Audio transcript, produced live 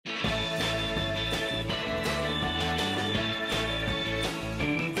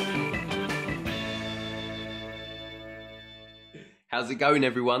How's it going,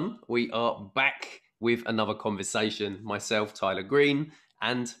 everyone? We are back with another conversation. Myself, Tyler Green,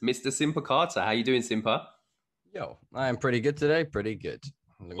 and Mr. Simpa Carter. How you doing, Simpa? Yo, I am pretty good today. Pretty good.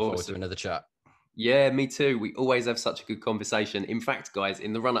 I'm looking forward to Awesome. another chat. Yeah, me too. We always have such a good conversation. In fact, guys,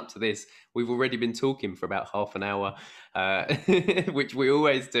 in the run up to this, we've already been talking for about half an hour, which we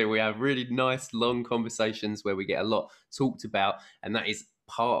always do. We have really nice, long conversations where we get a lot talked about, and that is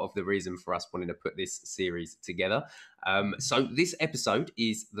part of the reason for us wanting to put this series together. So, this episode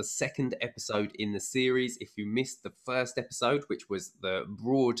is the second episode in the series. If you missed the first episode, which was the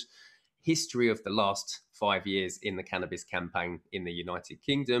broad history of the last 5 years in the cannabis campaign in the United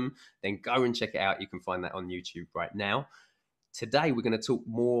Kingdom, then go and check it out. You can find that on YouTube right now. Today, we're going to talk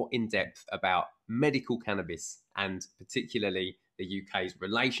more in depth about medical cannabis and particularly the UK's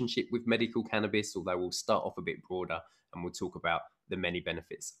relationship with medical cannabis, although we'll start off a bit broader and we'll talk about the many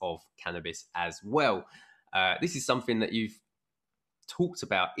benefits of cannabis as well. This is something that you've talked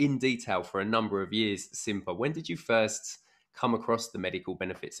about in detail for a number of years, Simpa. When did you first come across the medical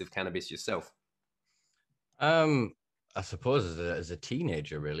benefits of cannabis yourself? Um, I suppose as a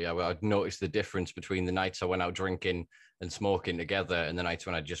teenager, really, I'd noticed the difference between the nights I went out drinking and smoking together and the nights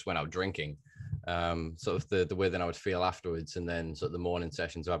when I just went out drinking. Sort of the way that I would feel afterwards, and then sort of the morning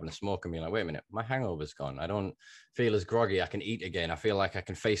sessions of having a smoke and being like, wait a minute, my hangover's gone. I don't feel as groggy. I can eat again. I feel like I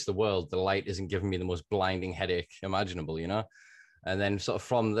can face the world. The light isn't giving me the most blinding headache imaginable, you know? And then sort of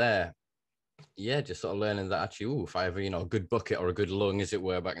from there, yeah, just sort of learning that actually, ooh, if I have, a good bucket or a good lung, as it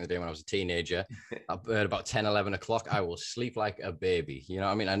were, back in the day when I was a teenager, at about 10, 11 o'clock, I will sleep like a baby. You know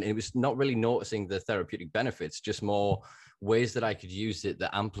what I mean? And it was not really noticing the therapeutic benefits, just more ways that I could use it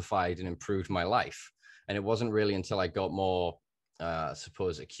that amplified and improved my life. And it wasn't really until I got more, I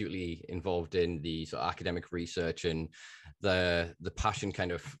suppose, acutely involved in the sort of academic research and the passion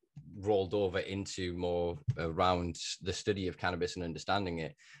kind of rolled over into more around the study of cannabis and understanding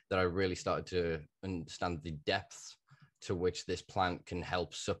it, that I really started to understand the depth to which this plant can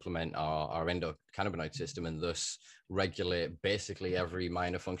help supplement our endocannabinoid system and thus regulate basically every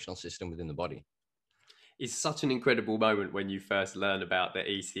minor functional system within the body. It's such an incredible moment when you first learn about the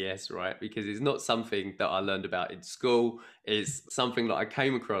ECS, right? Because it's not something that I learned about in school. It's something that I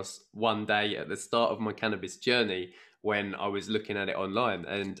came across one day at the start of my cannabis journey when I was looking at it online,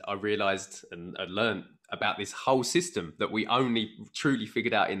 and I realized and I learned about this whole system that we only truly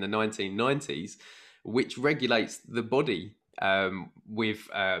figured out in the 1990s, which regulates the body with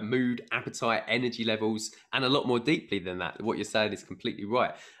mood, appetite, energy levels, and a lot more deeply than that. What you're saying is completely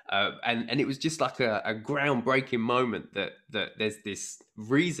right. And it was just like a groundbreaking moment that there's this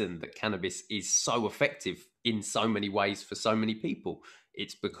reason that cannabis is so effective in so many ways for so many people.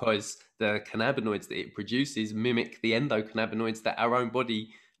 It's because the cannabinoids that it produces mimic the endocannabinoids that our own body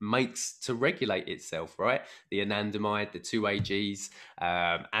makes to regulate itself, right? The anandamide, the 2-AGs,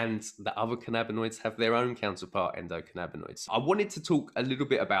 and the other cannabinoids have their own counterpart endocannabinoids. I wanted to talk a little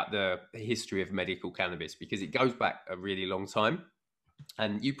bit about the history of medical cannabis because it goes back a really long time.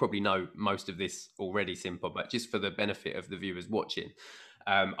 And you probably know most of this already, Simple, but just for the benefit of the viewers watching,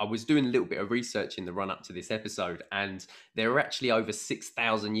 I was doing a little bit of research in the run up to this episode, and there are actually over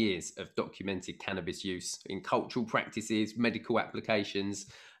 6,000 years of documented cannabis use in cultural practices, medical applications,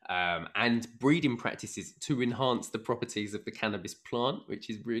 and breeding practices to enhance the properties of the cannabis plant,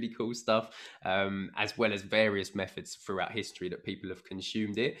 which is really cool stuff, as well as various methods throughout history that people have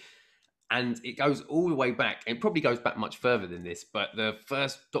consumed it. And it goes all the way back. It probably goes back much further than this, but the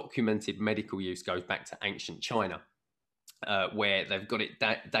first documented medical use goes back to ancient China, where they've got it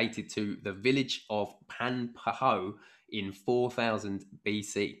dated to the village of Panpaho in 4000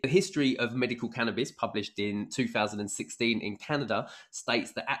 BC. The history of medical cannabis, published in 2016 in Canada,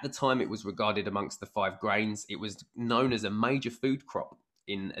 states that at the time it was regarded amongst the five grains. It was known as a major food crop,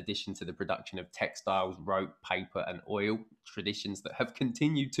 in addition to the production of textiles, rope, paper, and oil, traditions that have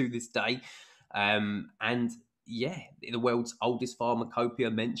continued to this day. And yeah, the world's oldest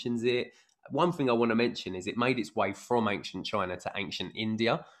pharmacopoeia mentions it. One thing I want to mention is it made its way from ancient China to ancient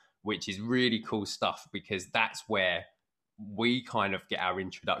India, which is really cool stuff because that's where we kind of get our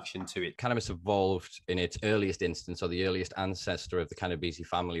introduction to it. Cannabis evolved in its earliest instance, or the earliest ancestor of the Cannabici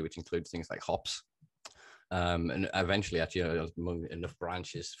family, which includes things like hops. And eventually, actually, among enough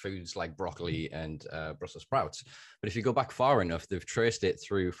branches, foods like broccoli and Brussels sprouts. But if you go back far enough, they've traced it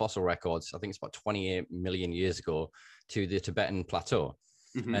through fossil records. I think it's about 28 million years ago to the Tibetan plateau.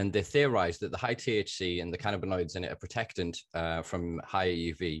 Mm-hmm. And they theorized that the high THC and the cannabinoids in it are protectant from higher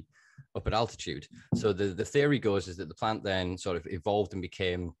UV up at altitude. So the theory goes is that the plant then sort of evolved and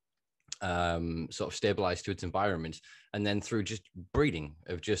became sort of stabilized to its environment, and then through just breeding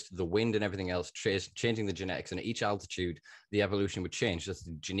of just the wind and everything else, changing the genetics, and at each altitude the evolution would change, just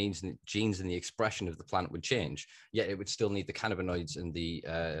the genes and the expression of the plant would change, yet it would still need the cannabinoids and the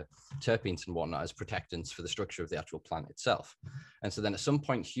terpenes and whatnot as protectants for the structure of the actual plant itself. And so then at some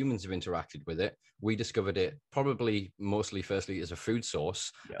point humans have interacted with it. We discovered it probably mostly firstly as a food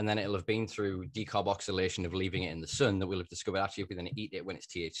source, and then it'll have been through decarboxylation of leaving it in the sun that we'll have discovered actually if we then eat it when it's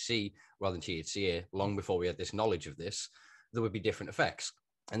THC rather than THCA, long before we had this knowledge of this, there would be different effects.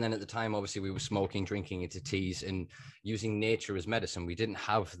 And then at the time, obviously, we were smoking, drinking into teas and using nature as medicine. We didn't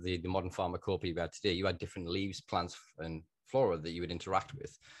have the modern pharmacopoeia we had today. You had different leaves, plants, and flora that you would interact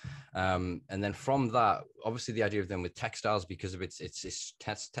with. And then from that, obviously, the idea of them with textiles, because of its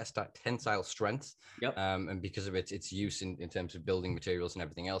tensile strength, and because of its use in terms of building materials and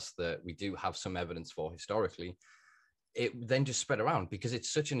everything else that we do have some evidence for historically, it then just spread around because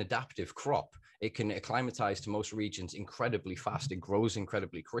it's such an adaptive crop. It can acclimatize to most regions incredibly fast. It grows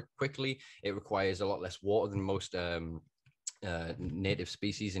incredibly quickly. It requires a lot less water than most native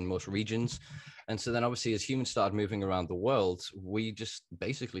species in most regions. And so then obviously as humans started moving around the world, we just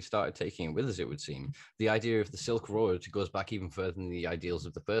basically started taking it with us, it would seem. The idea of the Silk Road goes back even further than the ideals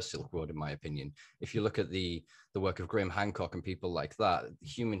of the first Silk Road, in my opinion. If you look at the work of Graham Hancock and people like that,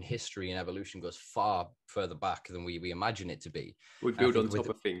 human history and evolution goes far further back than we imagine it to be. We build on top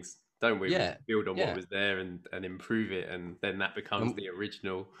of things, don't we? Yeah, We build on what was there and improve it, and then that becomes the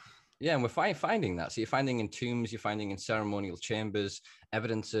original. Yeah, and we're finding that. So you're finding in tombs, you're finding in ceremonial chambers,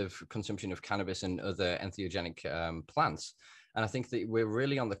 evidence of consumption of cannabis and other entheogenic plants. And I think that we're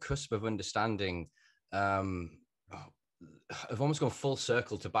really on the cusp of understanding, I've almost gone full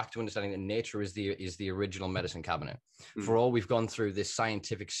circle back to understanding that nature is the original medicine cabinet. For all we've gone through this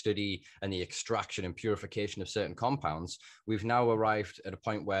scientific study and the extraction and purification of certain compounds, we've now arrived at a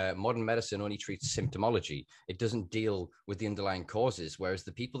point where modern medicine only treats symptomology. It doesn't deal with the underlying causes, whereas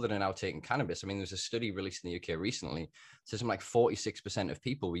the people that are now taking cannabis, I mean, there's a study released in the UK recently, so something like 46% of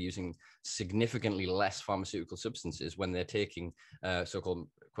people were using significantly less pharmaceutical substances when they're taking so-called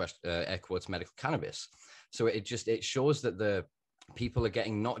air quotes medical cannabis. So it shows that the people are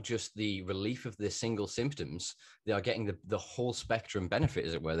getting not just the relief of the single symptoms, they are getting the whole spectrum benefit,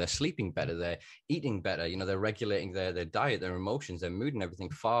 as it were. They're sleeping better, they're eating better, they're regulating their diet, their emotions, their mood and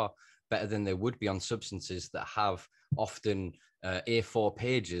everything far better than they would be on substances that have often A4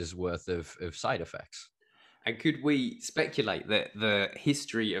 pages worth of side effects. And could we speculate that the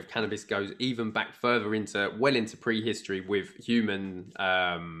history of cannabis goes even back further into prehistory with human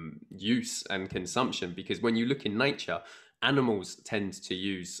use and consumption? Because when you look in nature, animals tend to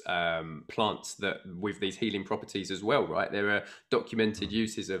use plants that with these healing properties as well, right? There are documented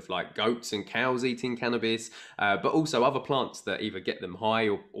uses of like goats and cows eating cannabis, but also other plants that either get them high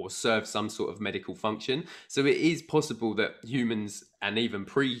or serve some sort of medical function. So it is possible that humans and even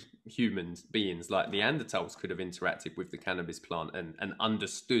pre-human beings like Neanderthals could have interacted with the cannabis plant and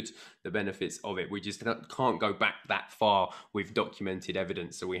understood the benefits of it. We just can't go back that far with documented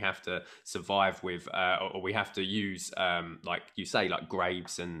evidence. So we have to survive with, or we have to use, like you say, like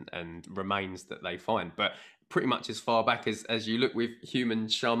graves and remains that they find. But pretty much as far back as you look with human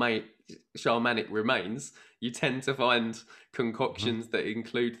shamanic remains, you tend to find concoctions that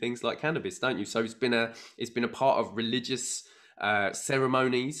include things like cannabis, don't you? So it's been a part of religious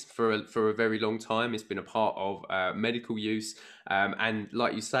ceremonies for a very long time. It's been a part of medical use, and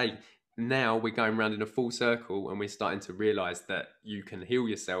like you say, now we're going around in a full circle and we're starting to realize that you can heal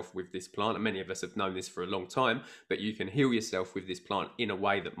yourself with this plant, and many of us have known this for a long time, but you can heal yourself with this plant in a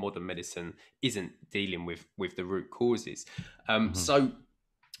way that modern medicine isn't dealing with the root causes. So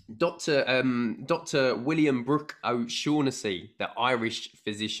Dr. William Brooke O'Shaughnessy, the Irish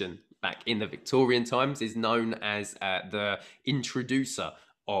physician back in the Victorian times, is known as the introducer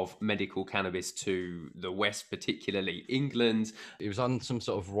of medical cannabis to the West, particularly England. It was on some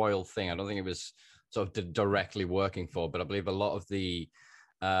sort of royal thing. I don't think it was sort of directly working for, but I believe a lot of the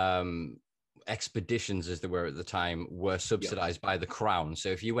expeditions, as they were at the time, were subsidized by the crown. So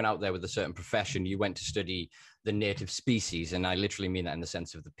if you went out there with a certain profession, you went to study the native species, and I literally mean that in the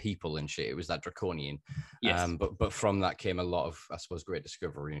sense of the people and shit. It was that draconian. Yes. But from that came a lot of, I suppose, great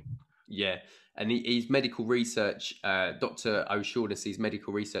discovery. Yeah, and his medical research, Dr. O'Shaughnessy's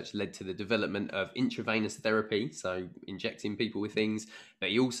medical research led to the development of intravenous therapy, so injecting people with things, but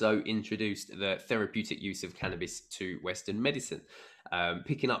he also introduced the therapeutic use of cannabis to Western medicine.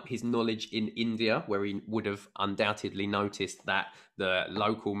 picking up his knowledge in India, where he would have undoubtedly noticed that the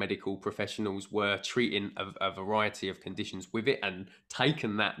local medical professionals were treating a variety of conditions with it, and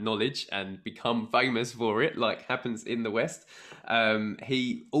taken that knowledge and become famous for it, like happens in the West.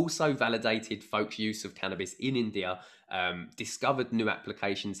 He also validated folks' use of cannabis in India, discovered new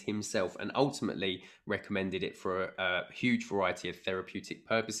applications himself, and ultimately recommended it for a huge variety of therapeutic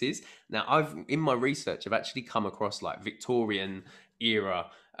purposes. Now, in my research, I've actually come across like Victorian era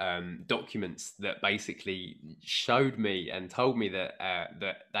documents that basically showed me and told me that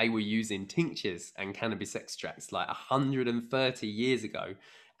that they were using tinctures and cannabis extracts like 130 years ago,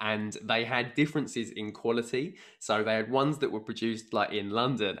 and they had differences in quality. So they had ones that were produced like in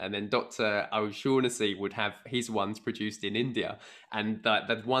London, and then Dr. O'Shaughnessy would have his ones produced in India, and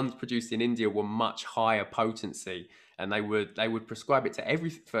the ones produced in India were much higher potency, and they would prescribe it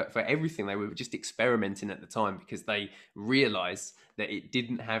to for everything. They were just experimenting at the time because they realized that it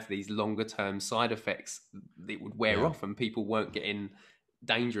didn't have these longer term side effects that would wear off, and people weren't getting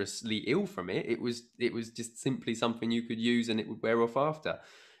dangerously ill from it. It was just simply something you could use and it would wear off after.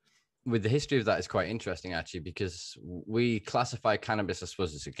 With the history of that is quite interesting, actually, because we classify cannabis, I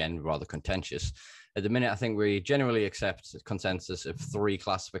suppose it's again rather contentious. At the minute, I think we generally accept consensus of 3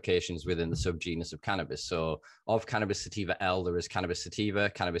 classifications within the subgenus of cannabis. So of Cannabis sativa L, there is Cannabis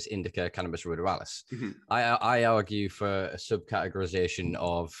sativa, Cannabis indica, Cannabis ruderalis. Mm-hmm. I argue for a subcategorization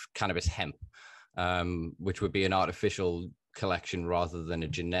of cannabis hemp, which would be an artificial collection rather than a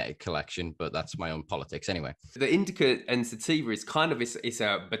genetic collection, but that's my own politics anyway. The indica and sativa is kind of it's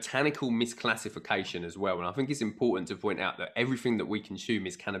a botanical misclassification as well, and I think it's important to point out that everything that we consume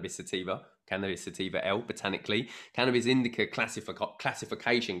is cannabis sativa, cannabis sativa L botanically. Cannabis indica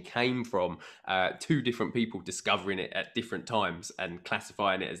classification came from 2 different people discovering it at different times and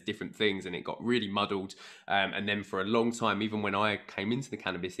classifying it as different things, and it got really muddled. And then for a long time, even when I came into the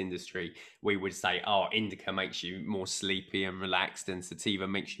cannabis industry, we would say, oh, indica makes you more sleepy and relaxed, and sativa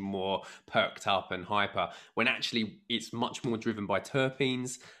makes you more perked up and hyper, when actually it's much more driven by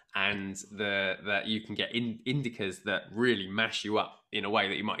terpenes, and that you can get indicas that really mash you up in a way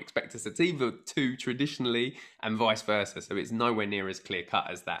that you might expect a sativa to traditionally, and vice versa. So it's nowhere near as clear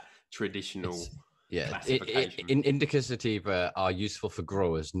cut as that traditional classification. Indica sativa are useful for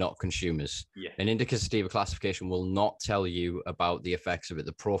growers, not consumers. Yeah. An indica sativa classification will not tell you about the effects of it.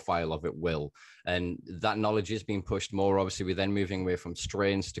 The profile of it will. And that knowledge is being pushed more. Obviously, we're then moving away from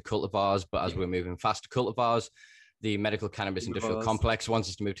strains to cultivars, but as we're moving fast to cultivars, the Medical Cannabis Industrial Complex wants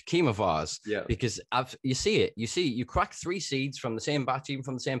us to move to chemovars, because you crack 3 seeds from the same batch, even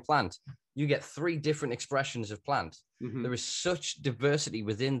from the same plant, you get 3 different expressions of plant. Mm-hmm. There is such diversity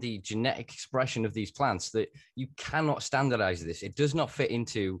within the genetic expression of these plants that you cannot standardize this. It does not fit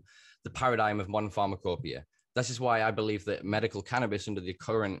into the paradigm of modern pharmacopoeia. This is why I believe that medical cannabis under the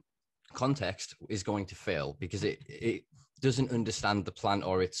current context is going to fail, because it doesn't understand the plant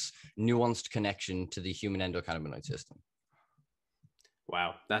or its nuanced connection to the human endocannabinoid system.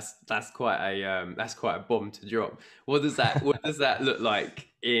 Wow, that's quite a bomb to drop. What does that look like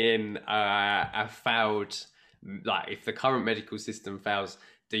in a failed, like if the current medical system fails?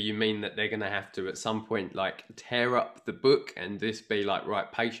 Do you mean that they're going to have to at some point like tear up the book and this be like,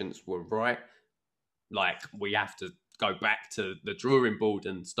 right, patients were right, like we have to go back to the drawing board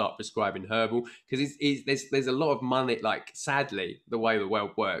and start prescribing herbal? Because there's a lot of money. Like, sadly, the way the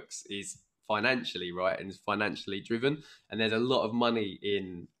world works is financially, right, and it's financially driven, and there's a lot of money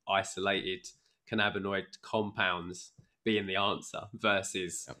in isolated cannabinoid compounds being the answer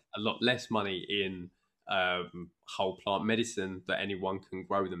versus a lot less money in whole plant medicine that anyone can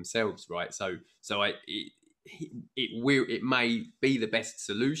grow themselves, right? So it may be the best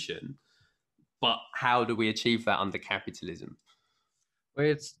solution, but how do we achieve that under capitalism?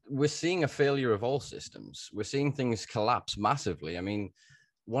 Well, we're seeing a failure of all systems. We're seeing things collapse massively. I mean,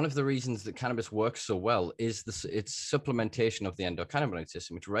 one of the reasons that cannabis works so well is its supplementation of the endocannabinoid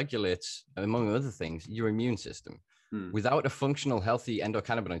system, which regulates, among other things, your immune system. Without a functional, healthy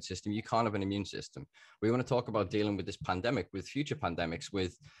endocannabinoid system, you can't have an immune system. We want to talk about dealing with this pandemic, with future pandemics,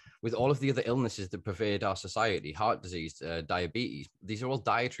 with all of the other illnesses that pervade our society, heart disease, diabetes. These are all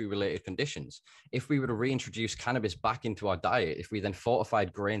dietary related conditions. If we were to reintroduce cannabis back into our diet, if we then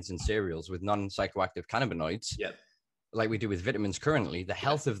fortified grains and cereals with non-psychoactive cannabinoids, like we do with vitamins currently, the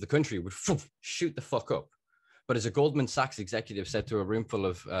health of the country would shoot the fuck up. But as a Goldman Sachs executive said to a room full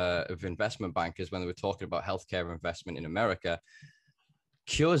of investment bankers when they were talking about healthcare investment in America,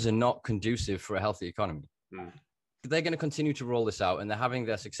 cures are not conducive for a healthy economy. They're going to continue to roll this out, and they're having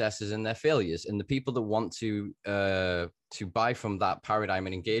their successes and their failures. And the people that want to to buy from that paradigm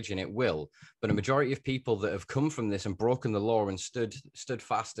and engage in it will. But a majority of people that have come from this and broken the law and stood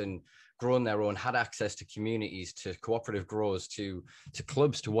fast and grown their own, had access to communities, to cooperative growers, to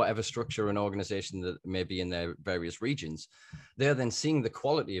clubs, to whatever structure and organization that may be in their various regions, they're then seeing the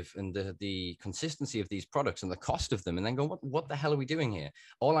quality of and the consistency of these products and the cost of them, and then go, what the hell are we doing here?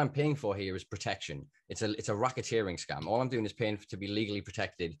 All I'm paying for here is protection. It's a racketeering scam. All I'm doing is paying to be legally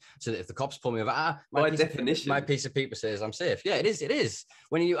protected, so that if the cops pull me over, by definition, my piece of paper says I'm safe. Yeah, it is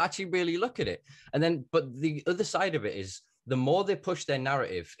when you actually really look at it. And then, but the other side of it is, the more they push their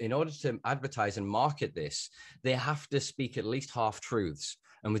narrative, in order to advertise and market this, they have to speak at least half truths.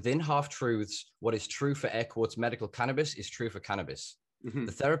 And within half truths, what is true for air quotes medical cannabis is true for cannabis. Mm-hmm.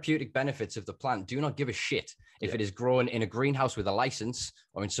 The therapeutic benefits of the plant do not give a shit if it is grown in a greenhouse with a license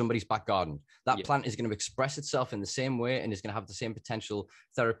or in somebody's back garden. That plant is going to express itself in the same way and is going to have the same potential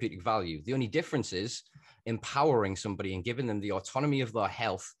therapeutic value. The only difference is empowering somebody and giving them the autonomy of their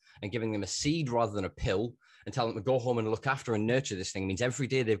health and giving them a seed rather than a pill, and tell them to go home and look after and nurture this thing means every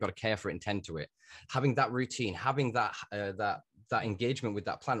day they've got to care for it and tend to it. Having that routine, having that engagement with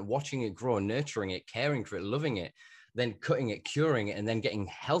that plant, watching it grow, nurturing it, caring for it, loving it, then cutting it, curing it, and then getting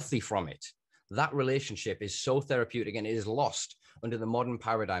healthy from it. That relationship is so therapeutic, and it is lost under the modern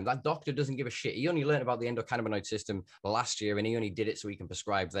paradigm. That doctor doesn't give a shit. He only learned about the endocannabinoid system last year, and he only did it so he can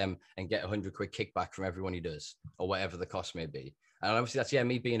prescribe them and get 100 quid kickback from everyone he does, or whatever the cost may be. And obviously that's,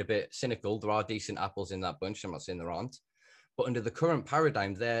 me being a bit cynical. There are decent apples in that bunch. I'm not saying there aren't. But under the current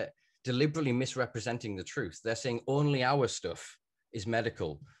paradigm, they're deliberately misrepresenting the truth. They're saying only our stuff is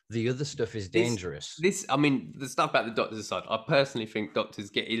medical. The other stuff is dangerous. I mean, the stuff about the doctors aside, I personally think doctors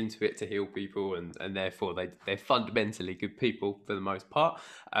get into it to heal people, and therefore they're fundamentally good people for the most part,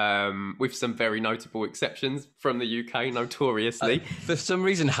 with some very notable exceptions from the UK, notoriously. For some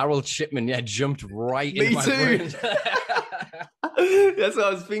reason, Harold Shipman, jumped right in my brain. That's what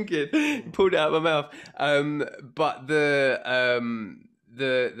I was thinking. Pulled it out of my mouth. But the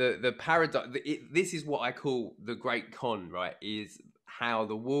paradox. This is what I call the great con, right? Is how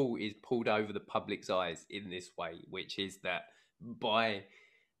the wool is pulled over the public's eyes in this way, which is that by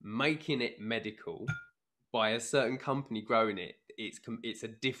making it medical, by a certain company growing it, it's a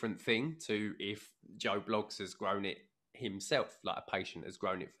different thing to if Joe Bloggs has grown it himself, like a patient has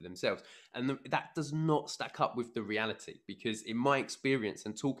grown it for themselves. And that does not stack up with the reality, because in my experience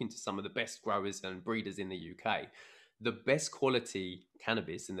and talking to some of the best growers and breeders in the UK, the best quality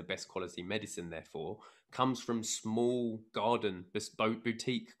cannabis and the best quality medicine, therefore, comes from small garden bespoke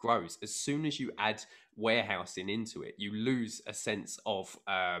boutique grows. As soon as you add warehousing into it, you lose a sense of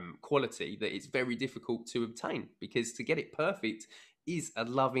quality that it's very difficult to obtain, because to get it perfect is a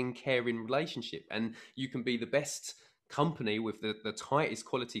loving, caring relationship. And you can be the best company with the tightest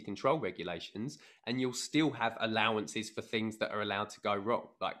quality control regulations, and you'll still have allowances for things that are allowed to go wrong,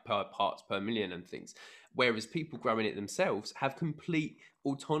 like per parts per million and things. Whereas people growing it themselves have complete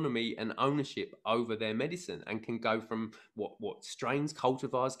autonomy and ownership over their medicine, and can go from what strains,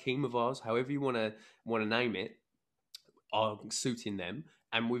 cultivars, chemovars, however you want to name it, are suiting them,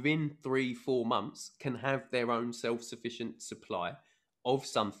 and within 3-4 months can have their own self-sufficient supply of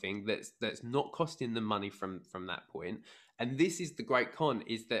something that's not costing them money from that point. And this is the great con,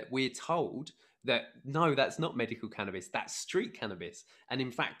 is that we're told that no, that's not medical cannabis, that's street cannabis. And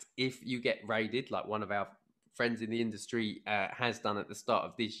in fact, if you get raided, like one of our friends in the industry has done at the start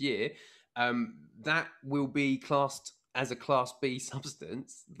of this year, that will be classed as a class B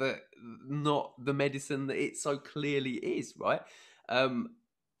substance, that not the medicine that it so clearly is, right?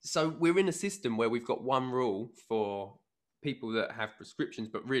 So we're in a system where we've got one rule for people that have prescriptions,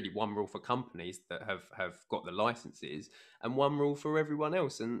 but really one rule for companies that have got the licenses, and one rule for everyone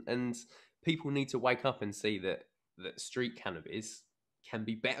else. And people need to wake up and see that street cannabis can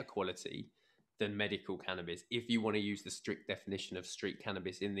be better quality than medical cannabis, if you want to use the strict definition of street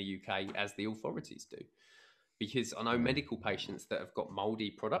cannabis in the UK, as the authorities do. Because I know medical patients that have got mouldy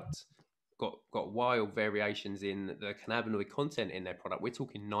products, got wild variations in the cannabinoid content in their product. We're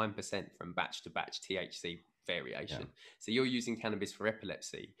talking 9% from batch to batch THC variation. So you're using cannabis for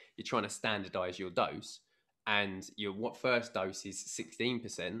epilepsy, you're trying to standardize your dose, and your first dose is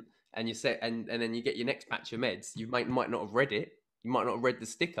 16%, and you set and then you get your next batch of meds, you might not have read it, you might not have read the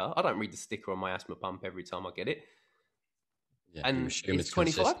sticker. I don't read the sticker on my asthma pump every time I get it. And it's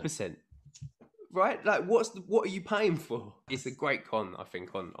 25%. Right? Like, what are you paying for? It's a great con, I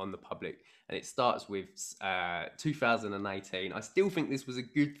think, on the public. And it starts with 2018. I still think this was a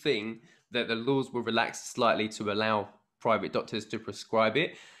good thing that the laws were relaxed slightly to allow private doctors to prescribe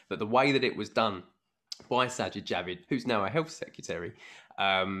it. But the way that it was done by Sajid Javid, who's now a health secretary,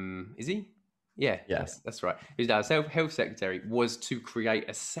 is he? Yeah, Yeah. that's right. Who's now health secretary, was to create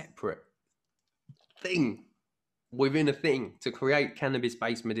a separate thing within a thing to create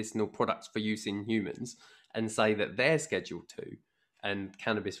cannabis-based medicinal products for use in humans, and say that they're Schedule 2 and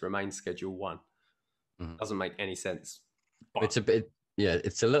cannabis remains Schedule 1. Mhm. Doesn't make any sense. But It's a bit, yeah,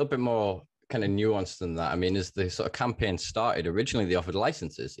 it's a little bit more kind of nuanced than that. I mean, as the sort of campaign started, originally they offered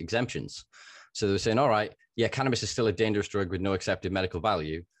licenses, exemptions. So they were saying, all right, yeah, cannabis is still a dangerous drug with no accepted medical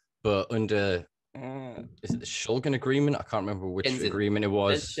value, but under, is it the Shulgin agreement? I can't remember which Shenzhen. agreement it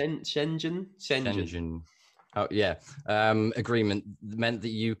was. Shenzhen. Shenzhen. Oh, yeah. Agreement meant that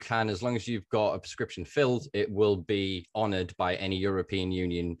you can, as long as you've got a prescription filled, it will be honored by any European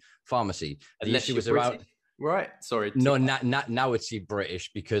Union pharmacy. The Unless issue you're was around, British, right? Sorry. no, now it's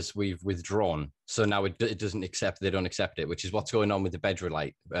British because we've withdrawn. So now it doesn't accept, they don't accept it, which is what's going on with the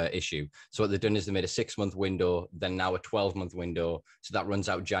Bedrolite issue. So what they've done is they made a 6-month window, then now a 12-month window. So that runs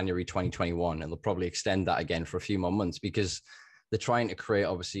out January 2021. And they'll probably extend that again for a few more months because they're trying to create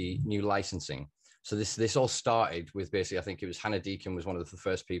obviously new licensing. So this all started with basically, I think it was Hannah Deacon was one of the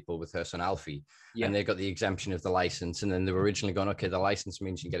first people with her son Alfie, and they got the exemption of the license. And then they were originally going, okay, the license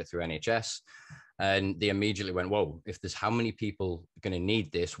means you can get it through NHS. And they immediately went, whoa, if there's how many people going to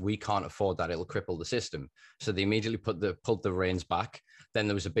need this, we can't afford that. It'll cripple the system. So they immediately pulled the reins back. Then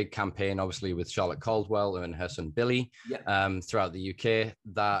there was a big campaign, obviously, with Charlotte Caldwell and her son Billy throughout the UK.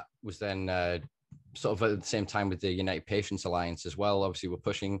 That was then sort of at the same time with the United Patients Alliance as well. Obviously, we're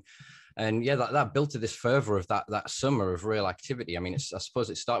pushing. And yeah, that built to this fervor of that summer of real activity. I mean, I suppose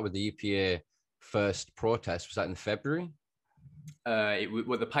it started with the EPA first protest. Was that in February?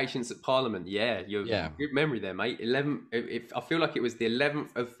 Well, the patients at Parliament. Yeah, good memory there, mate. 11. If I feel like it was the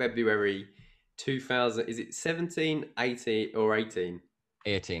 11th of February, 2000. Is it 17, 18, or 18?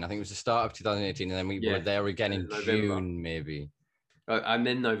 18. I think it was the start of 2018, and then we were there again in November. June, maybe. And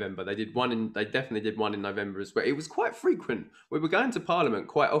then November, they definitely did one in November as well. It was quite frequent. We were going to Parliament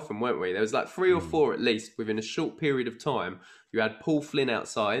quite often, weren't we? There was like 3 or 4 at least within a short period of time. You had Paul Flynn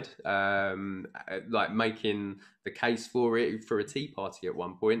outside, like making the case for it for a tea party at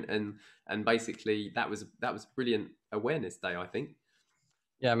one point, and basically that was a brilliant awareness day, I think.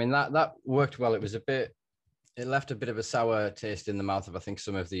 Yeah, I mean that worked well. It left a bit of a sour taste in the mouth of, I think,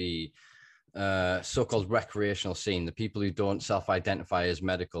 some of the so-called recreational scene, the people who don't self-identify as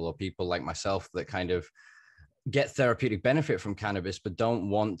medical, or people like myself that kind of get therapeutic benefit from cannabis but don't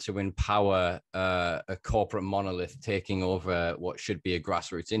want to empower a corporate monolith taking over what should be a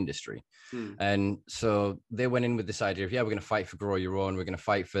grassroots industry. And so they went in with this idea of, we're going to fight for grow your own, we're going to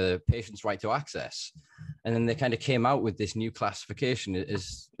fight for patients' right to access. And then they kind of came out with this new classification,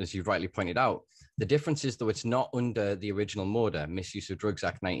 as you've rightly pointed out. The difference is, though, it's not under the original MODA, Misuse of Drugs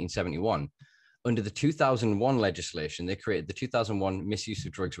Act 1971. Under the 2001 legislation, they created the 2001 Misuse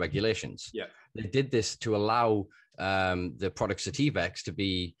of Drugs Regulations. Yeah. They did this to allow the product Sativex to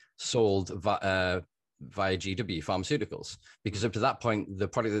be sold via GW Pharmaceuticals, because up to that point, the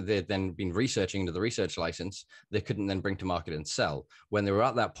product that they'd then been researching under the research license, they couldn't then bring to market and sell. When they were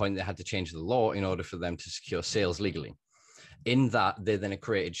at that point, they had to change the law in order for them to secure sales legally. In that, they then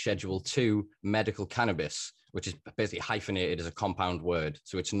created Schedule 2 medical cannabis, which is basically hyphenated as a compound word.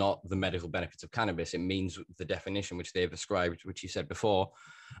 So it's not the medical benefits of cannabis. It means the definition which they've ascribed, which you said before,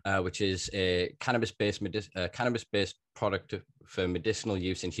 which is a cannabis-based product for medicinal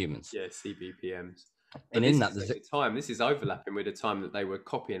use in humans. Yeah, CBPMs. And in that, this is overlapping with the time that they were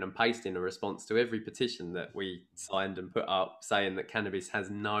copying and pasting a response to every petition that we signed and put up, saying that cannabis has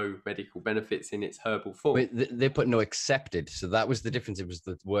no medical benefits in its herbal form. They put no accepted. So that was the difference. It was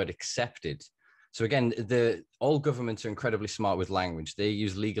the word accepted. So again, all governments are incredibly smart with language. They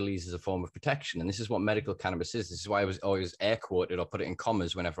use legalese as a form of protection. And this is what medical cannabis is. This is why I was always air quoted or put it in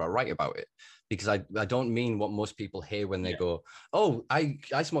commas whenever I write about it. Because I don't mean what most people hear when they go, oh, I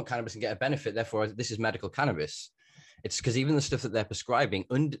smoke cannabis and get a benefit, therefore this is medical cannabis. It's because even the stuff that they're prescribing,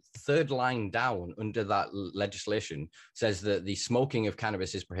 third line down under that legislation, says that the smoking of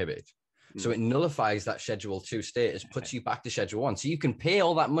cannabis is prohibited. So it nullifies that Schedule 2 status, puts you back to Schedule 1. So you can pay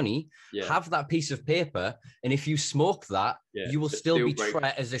all that money, have that piece of paper, and if you smoke that, you will still be treated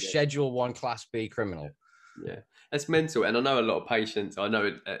as a Schedule 1 Class B criminal. Yeah, that's mental. And I know a lot of patients, I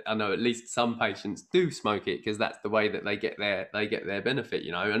know at least some patients do smoke it because that's the way that they get their benefit,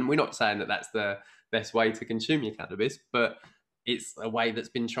 And we're not saying that that's the best way to consume your cannabis, but it's a way that's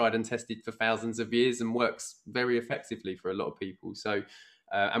been tried and tested for thousands of years and works very effectively for a lot of people. So,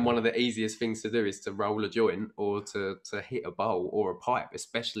 and one of the easiest things to do is to roll a joint or to hit a bowl or a pipe,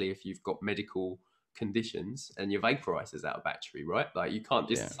 especially if you've got medical conditions and your vaporizer's out of battery, right? Like you can't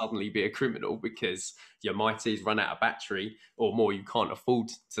just Yeah. suddenly be a criminal because your Mighty's run out of battery or more. You can't afford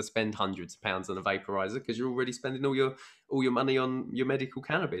to spend hundreds of pounds on a vaporizer because you're already spending all your money on your medical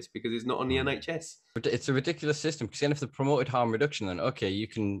cannabis because it's not on the NHS. But it's a ridiculous system because then if they promoted harm reduction, then okay, you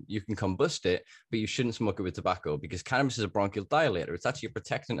can combust it, but you shouldn't smoke it with tobacco because cannabis is a bronchial dilator. It's actually a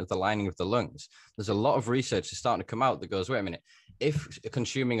protectant of the lining of the lungs. There's a lot of research that's starting to come out that goes, wait a minute, if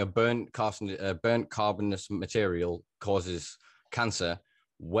consuming a burnt carbonous material causes cancer,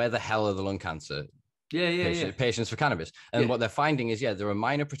 where the hell are the lung cancer patients for cannabis? And what they're finding is, there are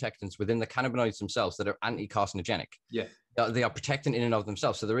minor protectants within the cannabinoids themselves that are anti-carcinogenic. Yeah. They are protecting in and of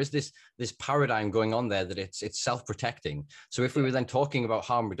themselves. So there is this paradigm going on there that it's self-protecting. So if we were then talking about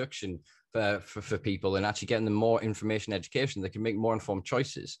harm reduction for people and actually getting them more information education, they can make more informed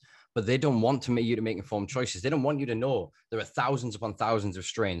choices. But they don't want to make you to make informed choices. They don't want you to know there are thousands upon thousands of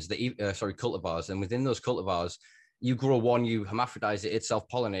strains, cultivars, and within those cultivars, you grow one, you hermaphrodize it, it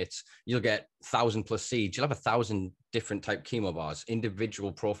self-pollinates, you'll get 1,000+ seeds. You'll have 1,000 different type chemobars,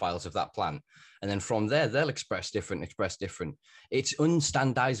 individual profiles of that plant. And then from there, they'll express different. It's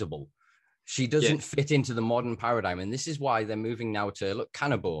unstandizable. She doesn't fit into the modern paradigm. And this is why they're moving now to, look,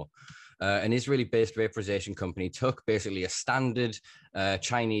 Cannabo, an Israeli-based vaporization company, took basically a standard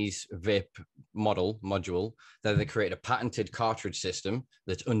Chinese vape module that they created a patented cartridge system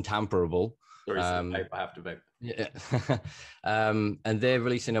that's untamperable. I have to vape. Yeah. And they're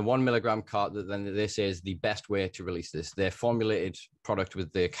releasing a 1 milligram cart that then they say is the best way to release this. Their formulated product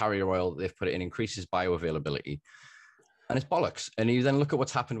with the carrier oil they've put it in increases bioavailability. And it's bollocks. And you then look at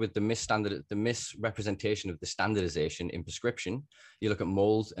what's happened with the misrepresentation of the standardization in prescription. You look at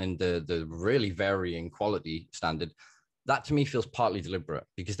mold and the really varying quality standard. That to me feels partly deliberate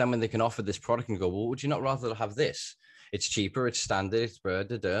because then when they can offer this product and go, well, would you not rather have this? It's cheaper, it's standard,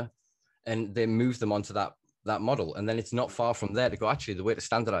 it's and they move them onto that model. And then it's not far from there to go, actually, the way to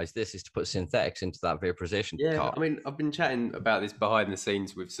standardize this is to put synthetics into that vaporization cart. I mean, I've been chatting about this behind the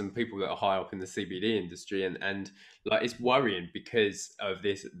scenes with some people that are high up in the CBD industry, and like it's worrying because of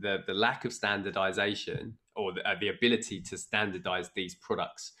this the lack of standardization or the ability to standardize these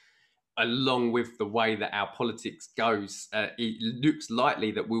products. Along with the way that our politics goes, it looks likely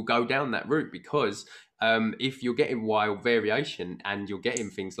that we'll go down that route because if you're getting wild variation and you're getting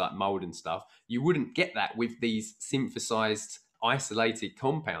things like mold and stuff, you wouldn't get that with these synthesized isolated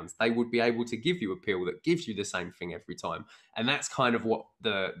compounds. They would be able to give you a pill that gives you the same thing every time, and that's kind of what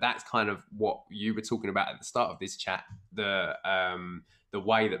you were talking about at the start of this chat. The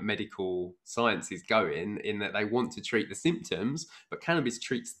way that medical science is going, in that they want to treat the symptoms, but cannabis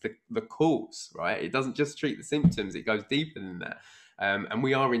treats the cause, right? It doesn't just treat the symptoms, it goes deeper than that. And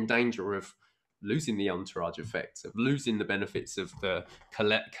we are in danger of losing the entourage effects, of losing the benefits of the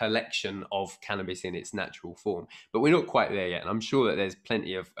collection of cannabis in its natural form. But we're not quite there yet. And I'm sure that there's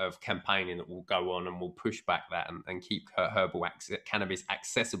plenty of campaigning that will go on and will push back that and keep herbal cannabis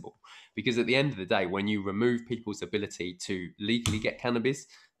accessible. Because at the end of the day, when you remove people's ability to legally get cannabis,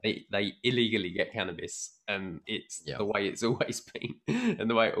 they illegally get cannabis, and it's the way it's always been and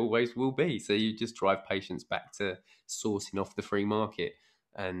the way it always will be. So you just drive patients back to sourcing off the free market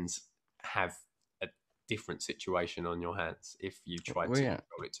and have a different situation on your hands if you try to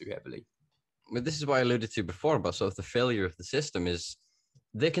control it too heavily. Well, this is what I alluded to before about sort of the failure of the system is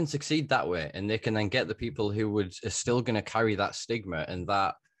they can succeed that way, and they can then get the people who are still going to carry that stigma and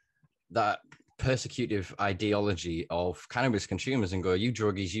that persecutive ideology of cannabis consumers and go, you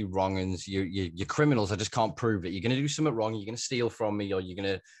druggies, you wrong-uns, you criminals, I just can't prove it. You're going to do something wrong, you're going to steal from me, or you're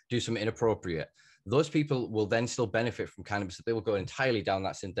going to do something inappropriate. Those people will then still benefit from cannabis. They will go entirely down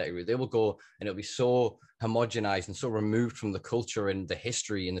that synthetic route. They will go, and it'll be so homogenized and so removed from the culture and the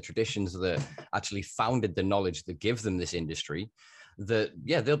history and the traditions that actually founded the knowledge that give them this industry, that,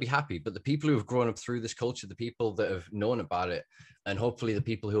 they'll be happy. But the people who have grown up through this culture, the people that have known about it, and hopefully the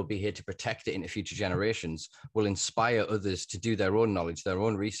people who will be here to protect it into future generations will inspire others to do their own knowledge, their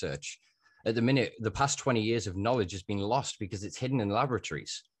own research. At the minute, the past 20 years of knowledge has been lost because it's hidden in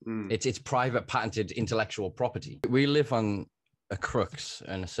laboratories. It's private patented intellectual property. We live on a crux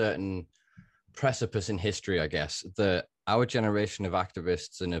and a certain precipice in history, I guess, that our generation of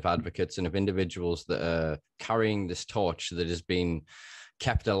activists and of advocates and of individuals that are carrying this torch that has been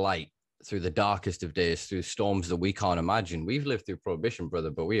kept alight through the darkest of days, through storms that we can't imagine. We've lived through Prohibition, brother,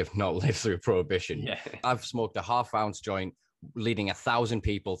 but we have not lived through Prohibition. I've smoked a half-ounce joint leading 1,000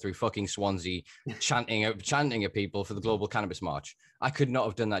 people through fucking Swansea, chanting at people for the Global Cannabis March. I could not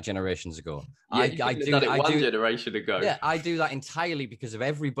have done that generations ago. I do one generation ago. Yeah, I do that entirely because of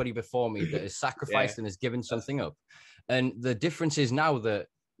everybody before me that has sacrificed and has given something up. And the difference is now that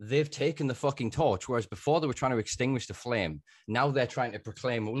they've taken the fucking torch, whereas before they were trying to extinguish the flame. Now they're trying to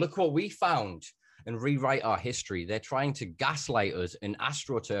proclaim, well, look what we found, and rewrite our history. They're trying to gaslight us and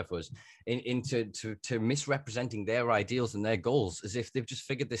astroturf us into misrepresenting their ideals and their goals, as if they've just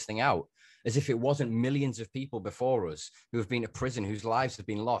figured this thing out, as if it wasn't millions of people before us who have been to prison, whose lives have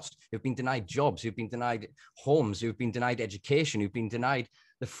been lost, who've been denied jobs, who've been denied homes, who've been denied education, who've been denied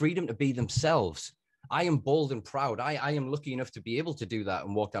the freedom to be themselves. I am bold and proud. I am lucky enough to be able to do that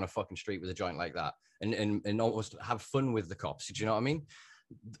and walk down a fucking street with a joint like that and almost have fun with the cops. Do you know what I mean?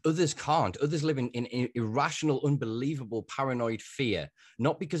 Others can't. Others live in irrational, unbelievable, paranoid fear,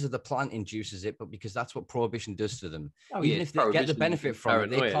 not because of the plant induces it, but because that's what prohibition does to them. Oh Even yeah, if they get the benefit from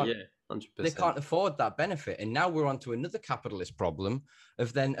it, paranoia, yeah, 100%. they can't afford that benefit. And now we're onto another capitalist problem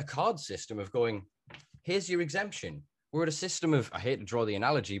of then a card system of going, here's your exemption. We're at a system of, I hate to draw the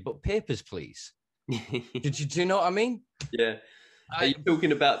analogy, but papers, please. Do you know what I mean? Yeah. Are you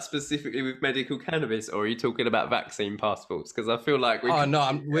talking about specifically with medical cannabis, or are you talking about vaccine passports? Because I feel like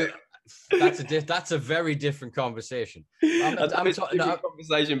that's a very different conversation. I'm talking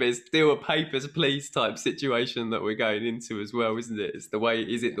conversation, but it's still a papers, please type situation that we're going into as well, isn't it? It's the way.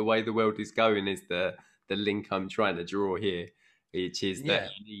 Is it the way the world is going? Is the link I'm trying to draw here, which is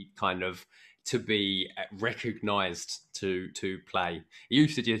that you need kind of to be recognized to play. It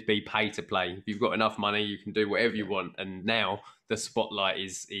used to just be pay to play. If you've got enough money, you can do whatever you want, and now the spotlight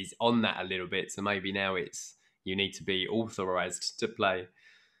is on that a little bit. So maybe now it's you need to be authorized to play,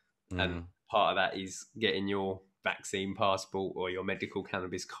 and part of that is getting your vaccine passport or your medical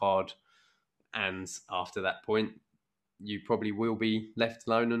cannabis card, and after that point you probably will be left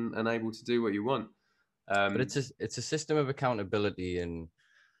alone and able to do what you want. But it's a system of accountability, and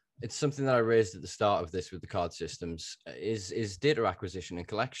it's something that I raised at the start of this with the card systems is data acquisition and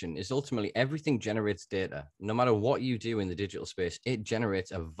collection. Is ultimately everything generates data. No matter what you do in the digital space, it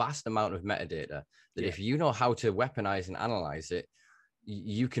generates a vast amount of metadata that if you know how to weaponize and analyze it,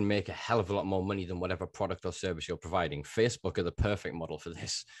 you can make a hell of a lot more money than whatever product or service you're providing. Facebook are the perfect model for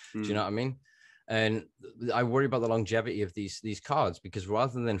this. Do you know what I mean? And I worry about the longevity of these cards, because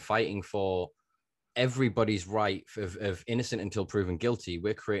rather than fighting for everybody's right of innocent until proven guilty,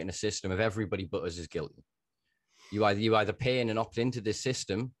 we're creating a system of everybody but us is guilty. You either pay in and opt into this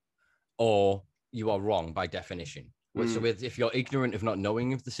system, or you are wrong by definition. So if you're ignorant of not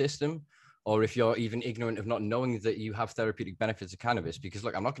knowing of the system, or if you're even ignorant of not knowing that you have therapeutic benefits of cannabis, because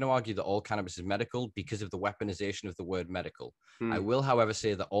look, I'm not going to argue that all cannabis is medical because of the weaponization of the word medical. I will, however,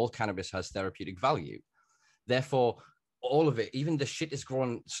 say that all cannabis has therapeutic value. Therefore, all of it, even the shittest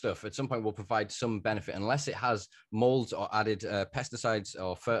grown stuff, at some point will provide some benefit, unless it has molds or added pesticides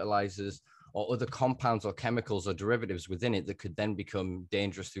or fertilizers or other compounds or chemicals or derivatives within it that could then become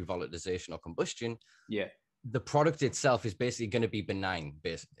dangerous through volatilization or combustion. Yeah. The product itself is basically going to be benign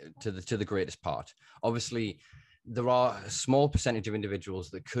to the greatest part. Obviously, there are a small percentage of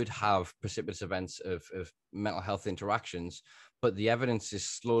individuals that could have precipitous events of mental health interactions, but the evidence is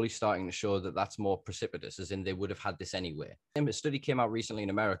slowly starting to show that that's more precipitous, as in they would have had this anyway. A study came out recently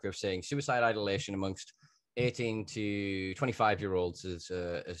in America of saying suicide ideation amongst 18 to 25-year-olds is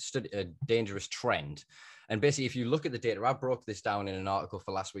a dangerous trend. And basically, if you look at the data, I broke this down in an article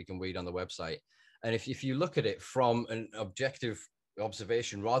for Last Week in Weed on the website. And if you look at it from an objective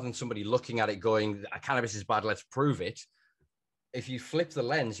observation, rather than somebody looking at it going, cannabis is bad, let's prove it. If you flip the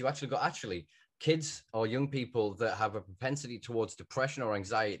lens, you actually go, kids or young people that have a propensity towards depression or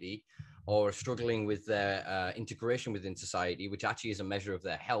anxiety, or struggling with their integration within society, which actually is a measure of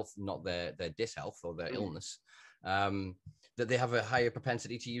their health, not their dishealth or their illness, that they have a higher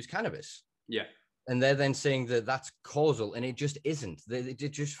propensity to use cannabis. Yeah. And they're then saying that that's causal, and it just isn't. It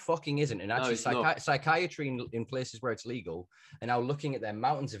just fucking isn't. And actually, psychiatry in places where it's legal are now looking at their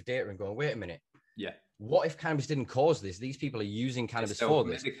mountains of data and going, wait a minute. Yeah. What if cannabis didn't cause this? These people are using cannabis for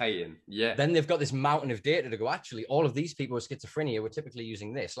this. Yeah. Then they've got this mountain of data to go, actually, all of these people with schizophrenia were typically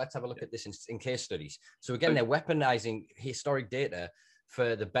using this. Let's have a look at this in case studies. So again, they're weaponizing historic data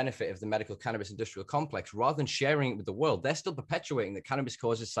for the benefit of the medical cannabis industrial complex, rather than sharing it with the world. They're still perpetuating that cannabis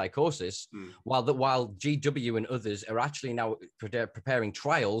causes psychosis, while GW and others are actually now preparing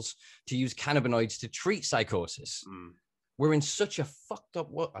trials to use cannabinoids to treat psychosis. We're in such a fucked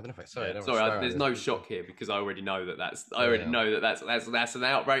up world. I don't know if I sorry. There's no shock here, because I already know that that's an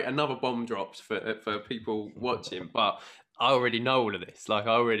outright, another bomb dropped for people watching. But I already know all of this. Like,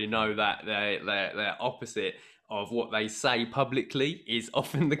 I already know that they're opposite of what they say publicly is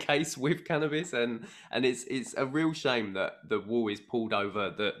often the case with cannabis, and it's a real shame that the wool is pulled over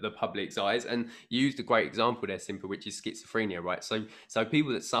the public's eyes. And you used a great example there, Simpa, which is schizophrenia, right? So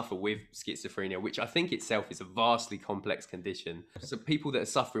people that suffer with schizophrenia, which I think itself is a vastly complex condition, so people that are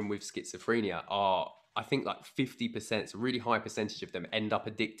suffering with schizophrenia are, I think, like 50%, it's a really high percentage of them end up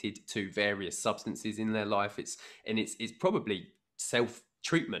addicted to various substances in their life. It's probably self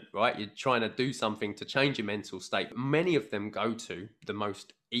treatment, right? You're trying to do something to change your mental state. Many of them go to the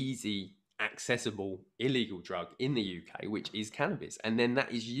most easy, accessible, illegal drug in the UK, which is cannabis. And then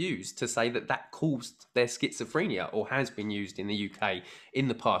that is used to say that that caused their schizophrenia, or has been used in the UK in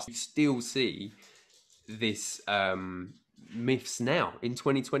the past. You still see this myths now in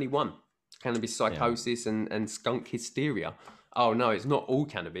 2021. Cannabis psychosis and skunk hysteria. Oh no, it's not all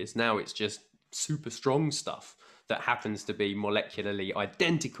cannabis. Now it's just super strong stuff that happens to be molecularly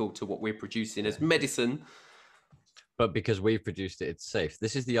identical to what we're producing as medicine. But because we've produced it, it's safe.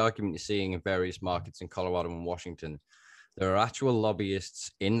 This is the argument you're seeing in various markets in Colorado and Washington. There are actual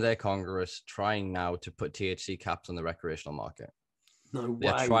lobbyists in their Congress trying now to put THC caps on the recreational market. No way.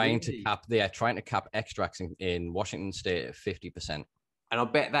 They're trying to cap. They are trying to cap extracts in Washington State at 50%. And I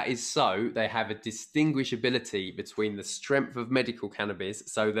bet that is so they have a distinguishability between the strength of medical cannabis,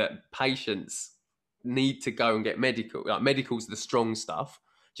 so that patients need to go and get medical. Like, medical's the strong stuff.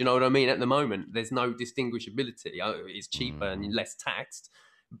 Do you know what I mean? At the moment, there's no distinguishability. It's cheaper and less taxed,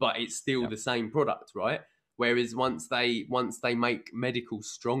 but it's still the same product, right? Whereas once they make medical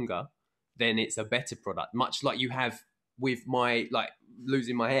stronger, then it's a better product. Much like you have with my, like,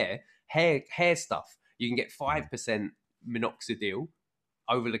 losing my hair stuff. You can get 5% minoxidil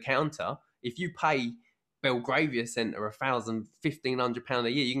over the counter. If you pay Belgravia Centre £1,500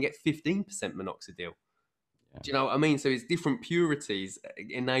 a year, you can get 15% minoxidil. Do you know what I mean? So it's different purities,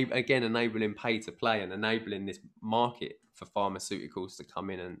 enabling pay to play and enabling this market for pharmaceuticals to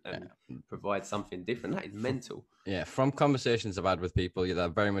come in and provide something different. That is mental. Yeah, from conversations I've had with people,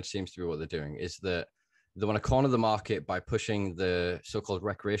 that very much seems to be what they're doing, is that they want to corner the market by pushing the so-called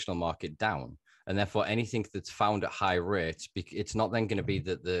recreational market down. And therefore, anything that's found at high rates, it's not then going to be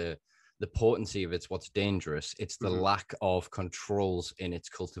that the potency of it's what's dangerous. It's the lack of controls in its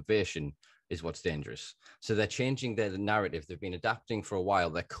cultivation is what's dangerous. So they're changing their narrative. They've been adapting for a while.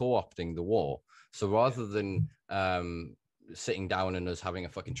 They're co-opting the war. So rather than sitting down and us having a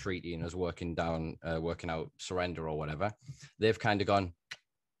fucking treaty and us working out surrender or whatever, they've kind of gone,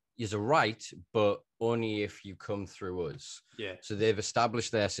 you're right, but only if you come through us. Yeah. So they've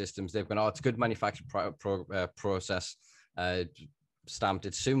established their systems. They've gone, it's a good manufacturing process, stamped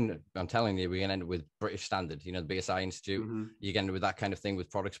it soon. I'm telling you, we're going to end up with British Standard, the BSI Institute. You're going to with that kind of thing with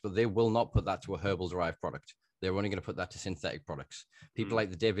products, but they will not put that to a herbal derived product. They're only going to put that to synthetic products. People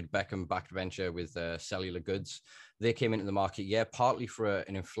like the David Beckham backed venture with cellular goods, they came into the market, partly for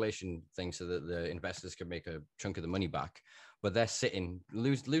an inflation thing so that the investors could make a chunk of the money back. But they're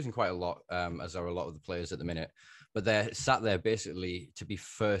losing quite a lot, as are a lot of the players at the minute. But they're sat there basically to be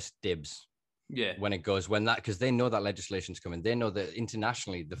first dibs. Yeah. Because they know that legislation's coming. They know that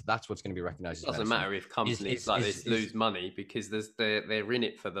internationally, that's what's going to be recognized. It doesn't matter if companies this lose money, because they're in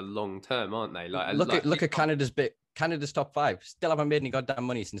it for the long term, aren't they? Look at Canada's top 5 still haven't made any goddamn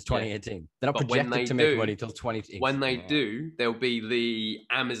money since 2018. They're not projected to make money until 2018. When they do, there'll be the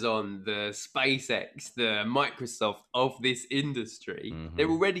Amazon, the SpaceX, the Microsoft of this industry. They've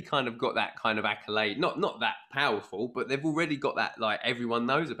already kind of got that kind of accolade. Not that powerful, but they've already got that, like, everyone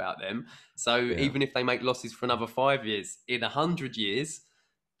knows about them. So even if they make losses for another 5 years, in 100 years,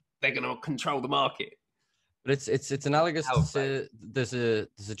 they're going to control the market. But it's analogous to there's a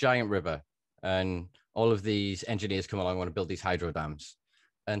giant river, and all of these engineers come along and want to build these hydro dams.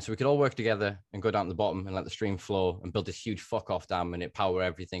 And so we could all work together and go down to the bottom and let the stream flow and build this huge fuck off dam, and it power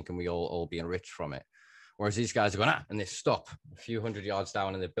everything, and we all be enriched from it. Whereas these guys are going, and they stop a few hundred yards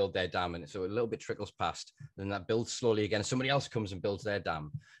down and they build their dam. And so a little bit trickles past, then that builds slowly again. Somebody else comes and builds their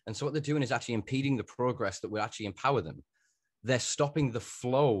dam. And so what they're doing is actually impeding the progress that would actually empower them. They're stopping the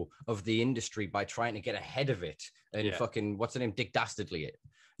flow of the industry by trying to get ahead of it and fucking, what's the name? Dick Dastardly it.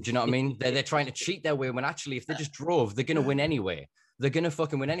 Do you know what I mean? They're trying to cheat their way when actually, if they just drove, they're going to win anyway. They're going to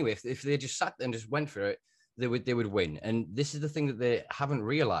fucking win anyway. If they just sat there and just went for it, they would win. And this is the thing that they haven't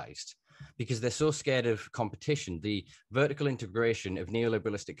realized, because they're so scared of competition. The vertical integration of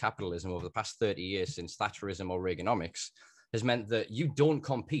neoliberalistic capitalism over the past 30 years since Thatcherism or Reaganomics has meant that you don't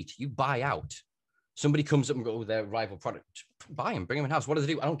compete, you buy out. Somebody comes up and goes, their rival product, buy them, bring them in-house. What do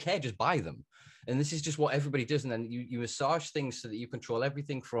they do? I don't care, just buy them. And this is just what everybody does. And then you massage things so that you control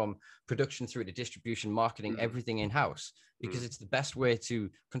everything from production through to distribution, marketing, everything in-house, because it's the best way to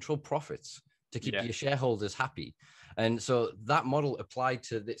control profits. to keep Yeah. your shareholders happy. And so that model applied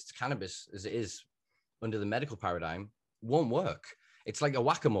to this cannabis as it is under the medical paradigm won't work. It's like a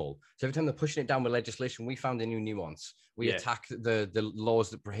whack-a-mole. So every time they're pushing it down with legislation, we found a new nuance. We attack the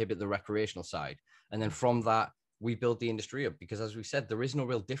laws that prohibit the recreational side. And then from that, we build the industry up, because as we said, there is no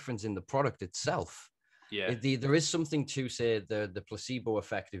real difference in the product itself. Yeah. There is something to say the placebo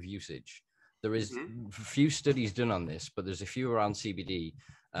effect of usage. There is few studies done on this, but there's a few around CBD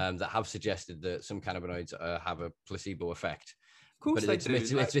that have suggested that some cannabinoids have a placebo effect. Of course But they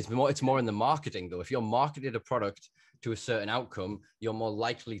do. it's more in the marketing though. If you're marketed a product to a certain outcome, you're more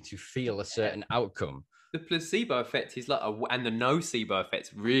likely to feel a certain outcome. The placebo effect is like, and the nocebo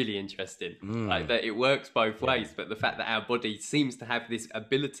effect's really interesting. Like that, it works both ways. But the fact that our body seems to have this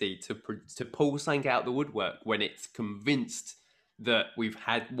ability to pull something out the woodwork when it's convinced that we've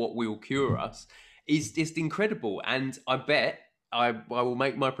had what will cure us is just incredible. And I bet I will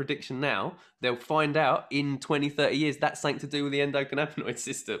make my prediction now. They'll find out in 20, 30 years that's something to do with the endocannabinoid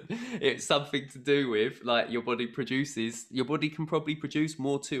system. It's something to do with like your body can probably produce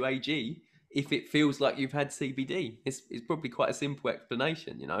more 2AG if it feels like you've had CBD. It's probably quite a simple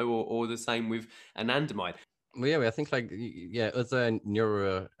explanation, you know, or the same with anandamide. Well, yeah, I think like other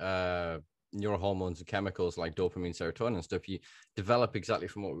neurohormones and chemicals like dopamine, serotonin and stuff, you develop exactly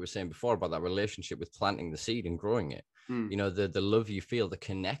from what we were saying before about that relationship with planting the seed and growing it. You know, the love you feel, the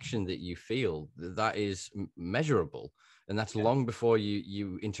connection that you feel, that is measurable. And that's long before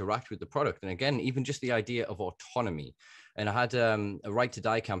you interact with the product. And again, even just the idea of autonomy. And I had a Right to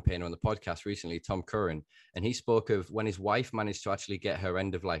Die campaigner on the podcast recently, Tom Curran, and he spoke of when his wife managed to actually get her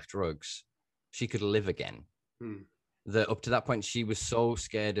end-of-life drugs, she could live again. That up to that point, she was so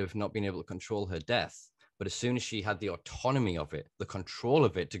scared of not being able to control her death. But as soon as she had the autonomy of it, the control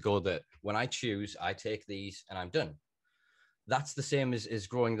of it, to go that when I choose, I take these and I'm done. That's the same as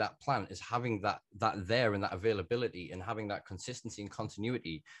growing that plant, is having that there and that availability, and having that consistency and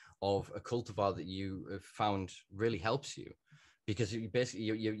continuity of a cultivar that you have found really helps you, because you basically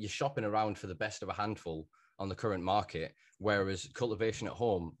you're shopping around for the best of a handful on the current market. Whereas cultivation at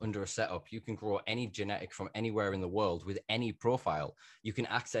home under a setup, you can grow any genetic from anywhere in the world with any profile. You can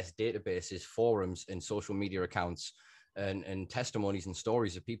access databases, forums, and social media accounts, and testimonies and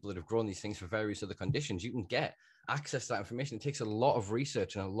stories of people that have grown these things for various other conditions. You can get access to that information. It takes a lot of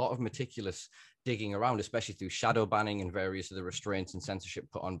research and a lot of meticulous digging around, especially through shadow banning and various other restraints and censorship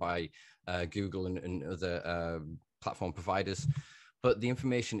put on by Google and other platform providers. But the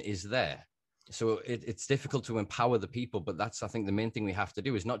information is there. So it's difficult to empower the people, but that's, I think, the main thing we have to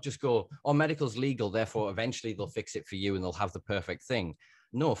do is not just go, oh, medical's legal, therefore eventually they'll fix it for you and they'll have the perfect thing.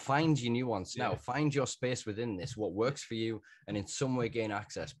 No, find your nuance now. Find your space within this, what works for you, and in some way gain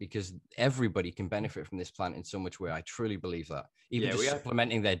access, because everybody can benefit from this plant in so much way. I truly believe that. Even just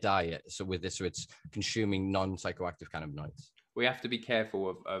supplementing their diet, so it's consuming non-psychoactive cannabinoids. We have to be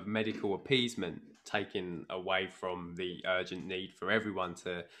careful of medical appeasement taking away from the urgent need for everyone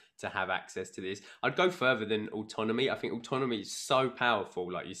to have access to this. I'd go further than autonomy. I think autonomy is so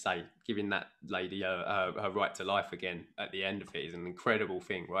powerful, like you say, giving that lady her right to life again at the end of it is an incredible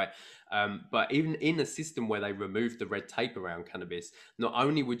thing, right? But even in a system where they remove the red tape around cannabis, not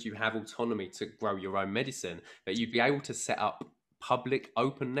only would you have autonomy to grow your own medicine, but you'd be able to set up public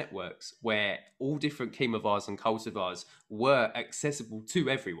open networks where all different chemovars and cultivars were accessible to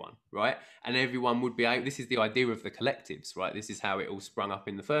everyone, right? And everyone would be able, this is the idea of the collectives, right? This is how it all sprung up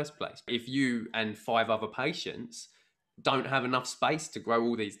in the first place. If you and 5 other patients don't have enough space to grow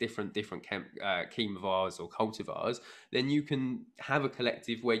all these different chemovars or cultivars, then you can have a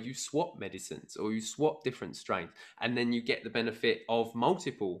collective where you swap medicines or you swap different strains, and then you get the benefit of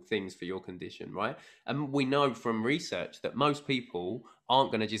multiple things for your condition, right? And we know from research that most people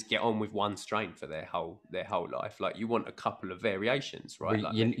aren't going to just get on with one strain for their whole life. Like, you want a couple of variations, right?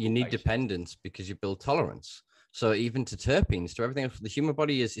 Well, like you need dependence, because you build tolerance. So even to terpenes, to everything else, the human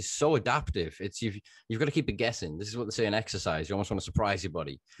body is so adaptive. It's you've got to keep it guessing. This is what they say in exercise. You almost want to surprise your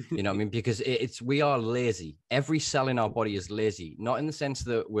body. You know what I mean? Because we are lazy. Every cell in our body is lazy, not in the sense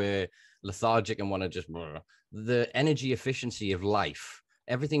that we're lethargic and want to just the energy efficiency of life.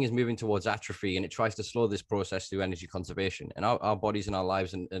 Everything is moving towards atrophy, and it tries to slow this process through energy conservation. And our bodies and our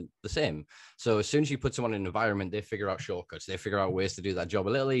lives and the same. So as soon as you put someone in an environment, they figure out shortcuts. They figure out ways to do that job a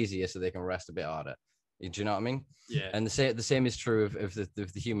little easier so they can rest a bit harder. Do you know what I mean? Yeah. And the same is true of the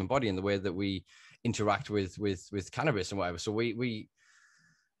human body and the way that we interact with cannabis and whatever. So we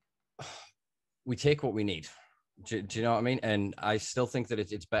take what we need. Do you know what I mean? And I still think that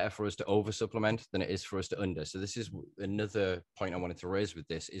it's better for us to over supplement than it is for us to under. So this is another point I wanted to raise with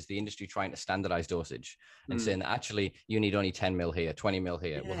this is the industry trying to standardize dosage and saying that actually you need only 10 mil here, 20 mil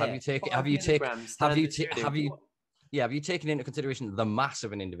here. Well, Yeah, 5 milligrams standard shooting. have you taken into consideration the mass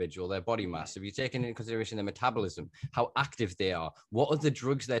of an individual, their body mass? Have you taken into consideration their metabolism, how active they are, what are the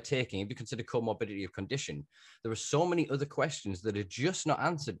drugs they're taking? Have you considered comorbidity of condition? There are so many other questions that are just not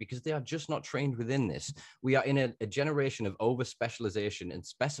answered because they are just not trained within this. We are in a generation of over specialization and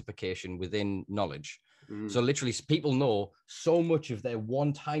specification within knowledge. So literally people know so much of their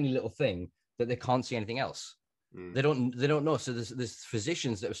one tiny little thing that they can't see anything else. They don't know. So there's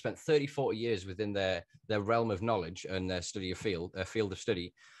physicians that have spent 30, 40 years within their realm of knowledge and their field of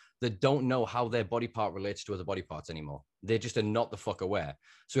study that don't know how their body part relates to other body parts anymore. They just are not the fuck aware.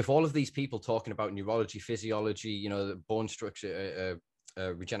 So if all of these people talking about neurology, physiology, you know, bone structure,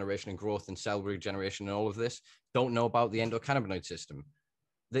 regeneration and growth and cell regeneration and all of this don't know about the endocannabinoid system,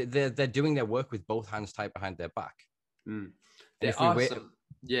 they're doing their work with both hands tied behind their back. And There are some,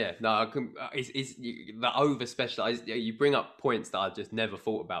 yeah, no, it's the over specialized. You bring up points that I just never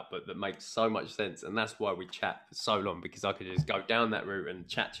thought about, but that make so much sense, and that's why we chat for so long, because I could just go down that route and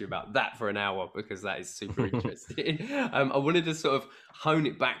chat to you about that for an hour, because that is super interesting. I wanted to sort of hone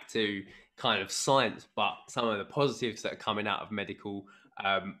it back to kind of science, but some of the positives that are coming out of medical.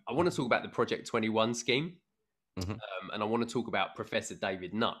 I want to talk about the Project 21 scheme. And I want to talk about Professor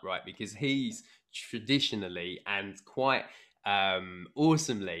David Nutt, right? Because he's traditionally and quite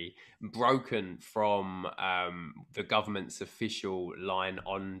awesomely broken from the government's official line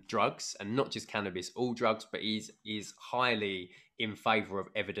on drugs, and not just cannabis, all drugs, but he's highly in favor of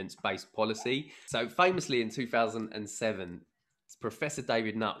evidence-based policy. So famously in 2007, Professor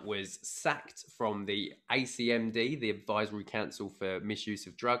David Nutt was sacked from the ACMD, the Advisory Council for Misuse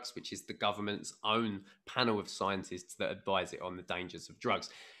of Drugs, which is the government's own panel of scientists that advise it on the dangers of drugs.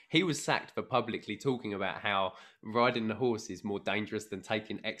 He was sacked for publicly talking about how riding the horse is more dangerous than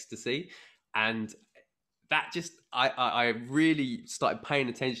taking ecstasy. And that just, I really started paying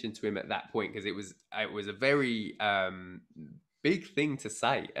attention to him at that point, because it was a very big thing to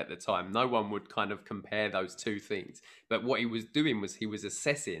say at the time. No one would kind of compare those two things. But what he was doing was he was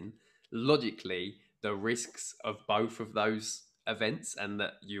assessing logically the risks of both of those events, and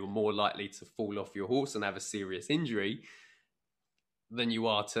that you're more likely to fall off your horse and have a serious injury than you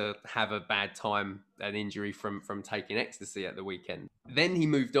are to have a bad time, an injury from taking ecstasy at the weekend. Then he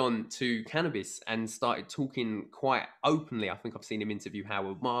moved on to cannabis and started talking quite openly. I think I've seen him interview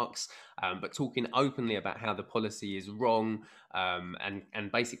Howard Marks, but talking openly about how the policy is wrong,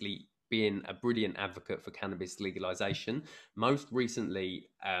 and basically being a brilliant advocate for cannabis legalization. Most recently,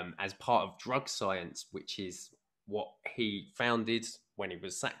 as part of drug science, which is what he founded when he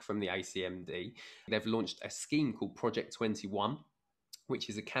was sacked from the ACMD, they've launched a scheme called Project 21, which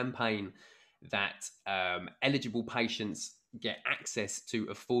is a campaign that eligible patients get access to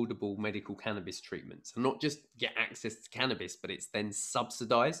affordable medical cannabis treatments. And not just get access to cannabis, but it's then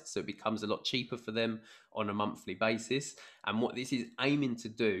subsidized, so it becomes a lot cheaper for them on a monthly basis. And what this is aiming to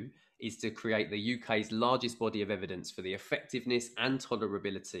do is to create the UK's largest body of evidence for the effectiveness and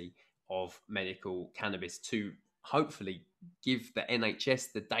tolerability of medical cannabis, to hopefully give the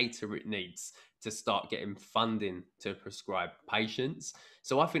NHS the data it needs to start getting funding to prescribe patients.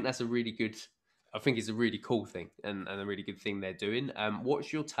 So I think that's I think it's a really cool thing, and a really good thing they're doing.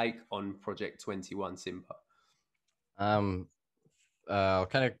 What's your take on Project 21, Simpa? I'll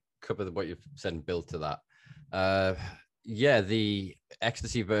kind of cover what you've said and build to that. Yeah, the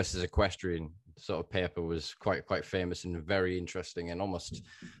ecstasy versus equestrian sort of paper was quite famous and very interesting and almost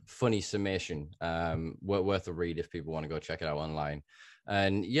funny summation. Worth a read if people want to go check it out online.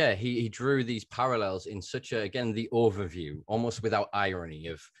 And yeah, he drew these parallels in such again, the overview, almost without irony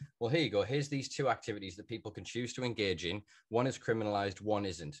of, well, here you go. Here's these two activities that people can choose to engage in. One is criminalized, one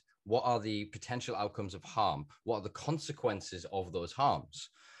isn't. What are the potential outcomes of harm? What are the consequences of those harms?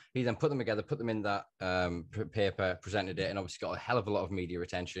 He then put them together, put them in that paper, presented it, and obviously got a hell of a lot of media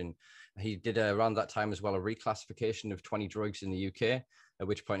attention. He did around that time as well a reclassification of 20 drugs in the UK, at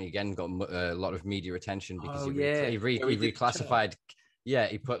which point he again got a lot of media attention because he reclassified. Yeah,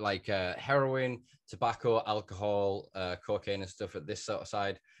 he put like heroin, tobacco, alcohol, cocaine and stuff at this sort of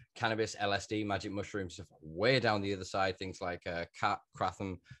side. Cannabis, LSD, magic mushrooms, stuff way down the other side. Things like cat,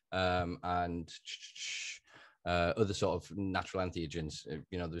 kratom, and other sort of natural entheogens.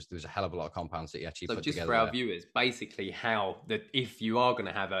 You know, there's a hell of a lot of compounds that he actually put together. So just for our viewers, basically how that if you are going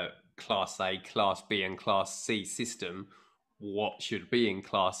to have a Class A, Class B and Class C system, what should be in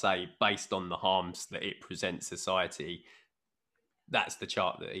Class A based on the harms that it presents society. That's the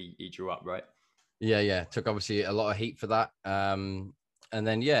chart that he drew up, right? Yeah. Took obviously a lot of heat for that. And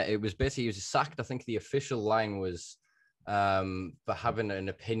then it was basically he was sacked. I think the official line was for having an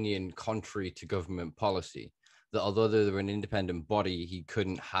opinion contrary to government policy. That although they were an independent body, he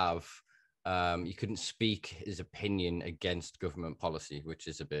couldn't speak his opinion against government policy, which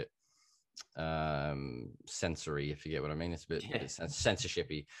is a bit sensory, if you get what I mean. It's a bit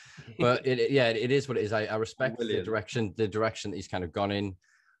censorshipy, but it is what it is. I respect the direction that he's kind of gone in.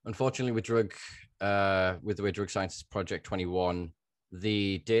 Unfortunately, with the way Drug Science Project 21,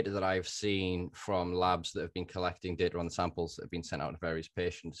 the data that I've seen from labs that have been collecting data on the samples that have been sent out to various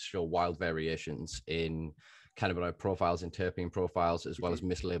patients show wild variations in cannabinoid profiles and terpene profiles, as well as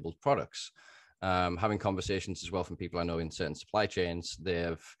mislabeled products. Having conversations as well from people I know in certain supply chains,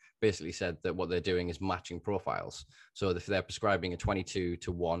 they've basically said that what they're doing is matching profiles. So if they're prescribing a 22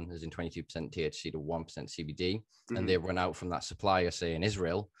 to 1, as in 22% THC to 1% CBD, and they run out from that supplier, say in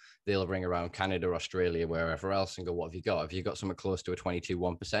Israel, they'll ring around Canada, Australia, wherever else and go, what have you got? Have you got something close to a 22,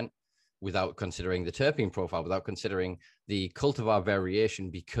 1%? Without considering the terpene profile, without considering the cultivar variation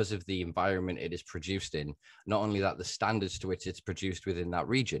because of the environment it is produced in. Not only that, the standards to which it's produced within that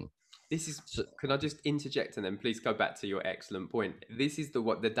region. This is. Can I just interject and then please go back to your excellent point? This is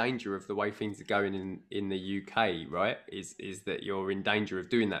the danger of the way things are going in the UK, right? Is that you're in danger of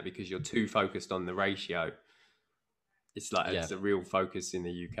doing that because you're too focused on the ratio. It's like it's a real focus in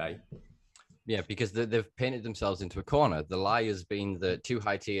the UK. Yeah, because they've painted themselves into a corner. The lie has been that too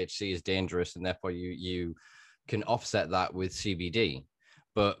high THC is dangerous, and therefore you can offset that with CBD.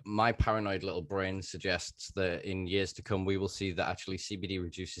 But my paranoid little brain suggests that in years to come, we will see that actually CBD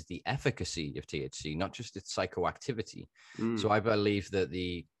reduces the efficacy of THC, not just its psychoactivity. So I believe that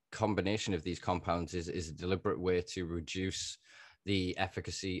the combination of these compounds is a deliberate way to reduce the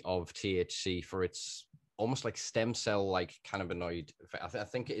efficacy of THC for its almost like stem cell like cannabinoid. I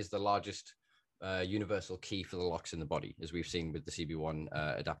think it is the largest universal key for the locks in the body, as we've seen with the CB1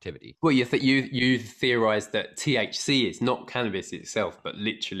 adaptivity. Well, you theorize that THC is not cannabis itself, but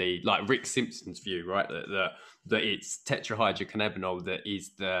literally like Rick Simpson's view, right? That it's tetrahydrocannabinol that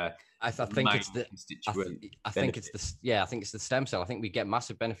is the I think it's the constituent. I think it's the stem cell. I think we get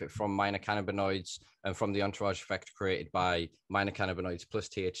massive benefit from minor cannabinoids and from the entourage effect created by minor cannabinoids plus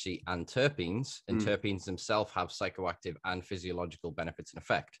THC and terpenes. And terpenes themselves have psychoactive and physiological benefits and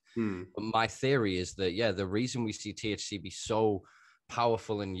effect. But my theory is that the reason we see THC be so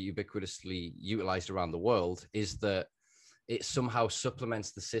powerful and ubiquitously utilized around the world is that it somehow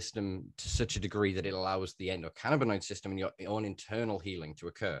supplements the system to such a degree that it allows the endocannabinoid system and your own internal healing to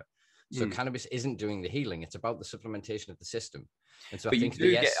occur. So cannabis isn't doing the healing; it's about the supplementation of the system. And so I think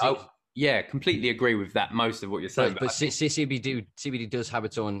completely agree with that. Most of what you're saying, but CBD does have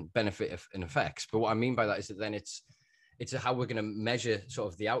its own benefit and effects. But what I mean by that is that then it's how we're going to measure sort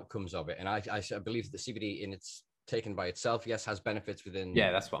of the outcomes of it. And I believe that CBD in its taken by itself, yes, has benefits within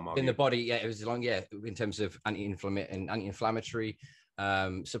that's what I'm arguing. In the body. Yeah, it was long. Yeah, in terms of anti-inflammatory.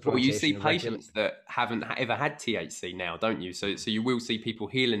 Well, you see patients that haven't ever had THC now, don't you? So you will see people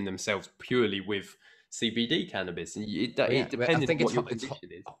healing themselves purely with CBD cannabis, and it depends on what your condition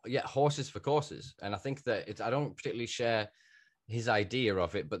is. Yeah, horses for courses, and I think that I don't particularly share his idea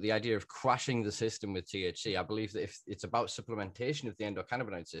of it, but the idea of crashing the system with THC, I believe that if it's about supplementation of the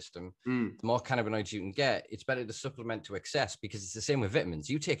endocannabinoid system, the more cannabinoids you can get, it's better to supplement to excess, because it's the same with vitamins.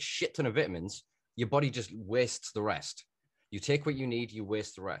 You take shit ton of vitamins, your body just wastes the rest. You take what you need, you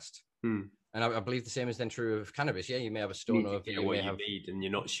waste the rest. And I believe the same is then true of cannabis. Yeah, you may have a stone over you need, and you're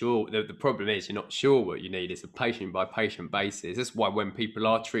not sure. The problem is you're not sure what you need. It's a patient by patient basis. That's why when people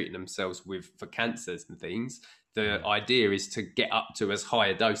are treating themselves for cancers and things, the idea is to get up to as high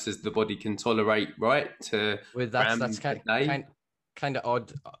a dose as the body can tolerate, right? That's kind of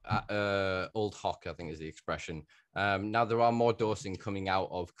odd. Old hock, I think, is the expression. Now there are more dosing coming out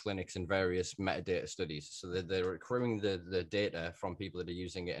of clinics and various metadata studies, so they're accruing the data from people that are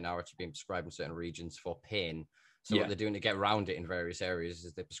using it and are actually being prescribed in certain regions for pain. So what they're doing to get around it in various areas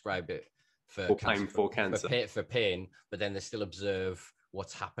is they prescribe it for pain, but then they still observe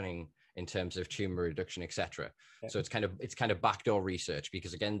what's happening in terms of tumor reduction, etc. So it's kind of backdoor research,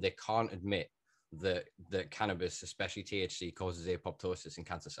 because again, they can't admit that cannabis, especially THC, causes apoptosis in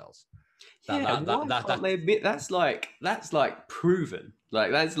cancer cells. Why can't they admit that's like proven?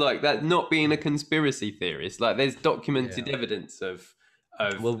 Like that's not being a conspiracy theorist. Like there's documented evidence of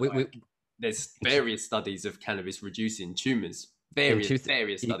there's various studies of cannabis reducing tumors. Various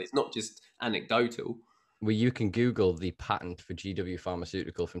studies, not just anecdotal. Well, you can Google the patent for GW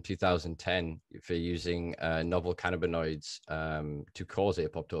Pharmaceutical from 2010 for using novel cannabinoids to cause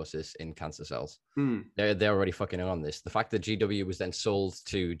apoptosis in cancer cells. Mm. They're already fucking on this. The fact that GW was then sold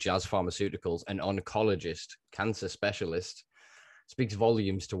to Jazz Pharmaceuticals, an oncologist, cancer specialist, speaks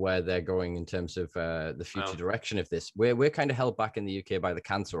volumes to where they're going in terms of the future direction of this. We're kind of held back in the UK by the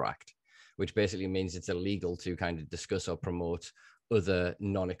Cancer Act, which basically means it's illegal to kind of discuss or promote other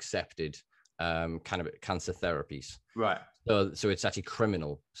non-accepted cancer therapies. Right. So it's actually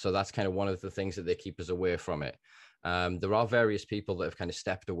criminal. So that's kind of one of the things that they keep us away from it. There are various people that have kind of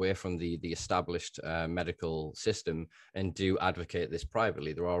stepped away from the established medical system and do advocate this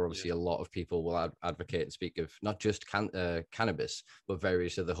privately. There are obviously a lot of people will advocate and speak of not just cannabis, but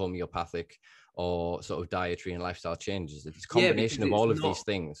various other homeopathic or sort of dietary and lifestyle changes. It's a combination of all of these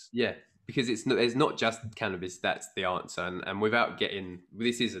things. Yeah, because it's not just cannabis that's the answer, and without getting,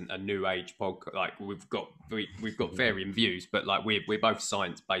 this isn't a new age podcast. Like we've got varying views, but like we're both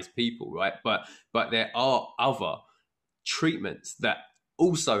science based people, right? But there are other treatments that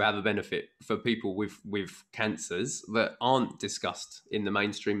also have a benefit for people with cancers that aren't discussed in the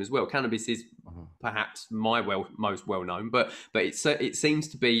mainstream as well. Cannabis is perhaps most well known, but it seems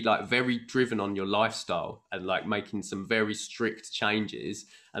to be like very driven on your lifestyle and like making some very strict changes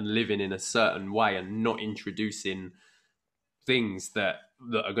and living in a certain way and not introducing things that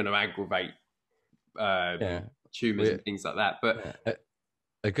are going to aggravate tumors and things like that. But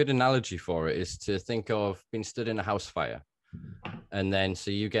a good analogy for it is to think of being stood in a house fire. And then,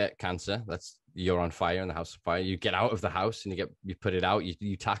 so you get cancer, you're on fire in the house of fire. You get out of the house and you put it out,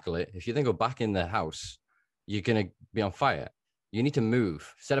 you tackle it. If you then go back in the house, you're going to be on fire. You need to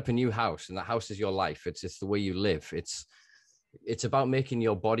move, set up a new house, and that house is your life. It's the way you live. It's about making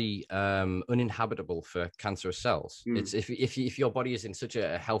your body uninhabitable for cancerous cells. It's if your body is in such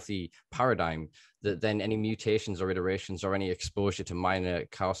a healthy paradigm that then any mutations or iterations or any exposure to minor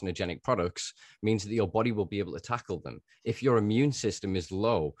carcinogenic products means that your body will be able to tackle them. If your immune system is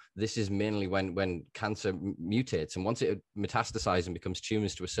low, this is mainly when cancer mutates, and once it metastasizes and becomes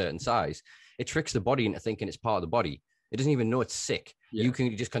tumors to a certain size, it tricks the body into thinking it's part of the body. It doesn't even know it's sick. Yeah. You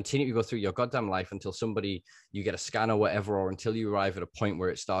can just continue to go through your goddamn life until you get a scan or whatever, or until you arrive at a point where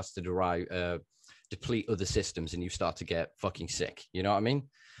it starts to deplete other systems and you start to get fucking sick. You know what I mean?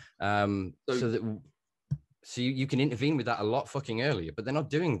 So you can intervene with that a lot fucking earlier, but they're not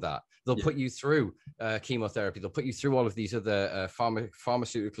doing that. They'll put you through chemotherapy. They'll put you through all of these other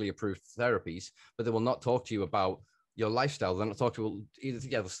pharmaceutically approved therapies, but they will not talk to you about your lifestyle. They're not talking about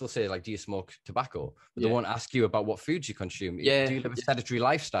they'll still say like, do you smoke tobacco? But they won't ask you about what foods you consume. Do you live a sedentary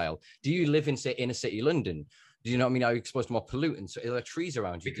lifestyle? Do you live in, say, inner city London? Do you know what I mean? Are you exposed to more pollutants? Are there trees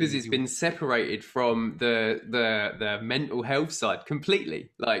around you? Because it's been separated from the mental health side completely.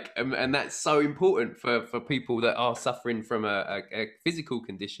 Like, and that's so important for people that are suffering from a physical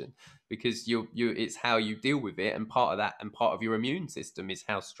condition, because it's how you deal with it, and part of that and part of your immune system is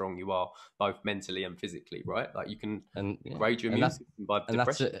how strong you are, both mentally and physically, right? Like you can grade your immune system by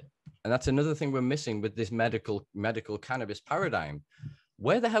depression. And that's another thing we're missing with this medical cannabis paradigm.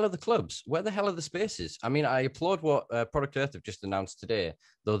 Where the hell are the clubs? Where the hell are the spaces? I mean, I applaud what Product Earth have just announced today,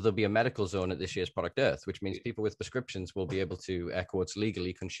 though there'll be a medical zone at this year's Product Earth, which means people with prescriptions will be able to, air quotes,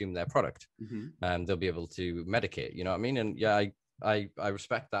 legally consume their product. And they'll be able to medicate, you know what I mean? And yeah, I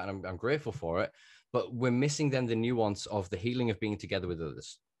respect that, and I'm grateful for it. But we're missing then the nuance of the healing of being together with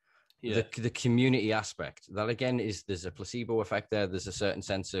others. Yeah. The community aspect, that again there's a placebo effect there. There's a certain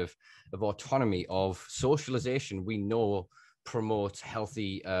sense of autonomy, of socialization. We know promote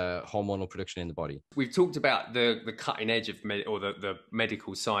healthy hormonal production in the body. We've talked about the cutting edge of the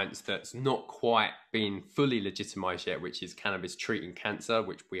medical science that's not quite been fully legitimized yet, which is cannabis treating cancer,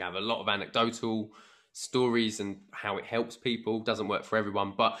 which we have a lot of anecdotal stories and how it helps people. Doesn't work for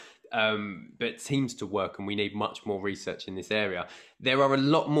everyone, but it seems to work, and we need much more research in this area. There are a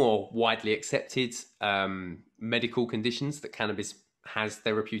lot more widely accepted medical conditions that cannabis has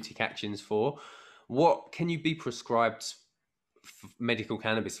therapeutic actions for. What can you be prescribed medical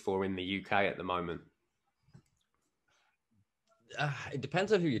cannabis for in the UK at the moment? It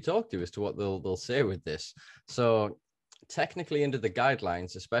depends on who you talk to as to what they'll say with this. So technically, under the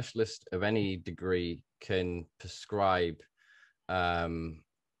guidelines, a specialist of any degree can prescribe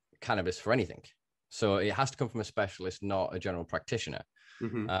cannabis for anything. So it has to come from a specialist, not a general practitioner.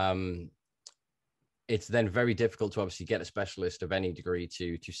 It's then very difficult to obviously get a specialist of any degree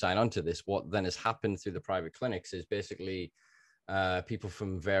to sign on to this. What then has happened through the private clinics is basically people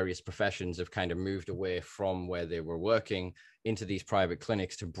from various professions have kind of moved away from where they were working into these private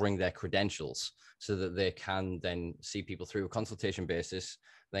clinics to bring their credentials so that they can then see people through a consultation basis,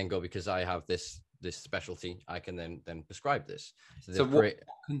 then go, because I have this this specialty, I can then prescribe this. So So they've what created,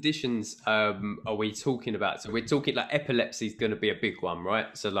 conditions are we talking about? So we're talking like epilepsy is going to be a big one,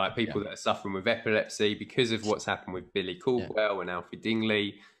 right? So like yeah, people that are suffering with epilepsy because of what's happened with Billy yeah. Caldwell and Alfie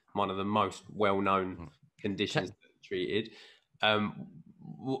Dingley, one of the most well-known Mm. conditions Te- that are treated.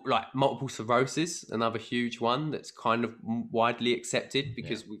 Like multiple sclerosis, another huge one that's kind of widely accepted yeah.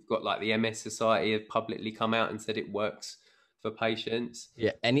 because we've got like the MS Society have publicly come out and said it works for patients.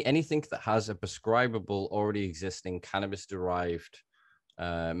 Yeah, anything that has a prescribable, already existing cannabis-derived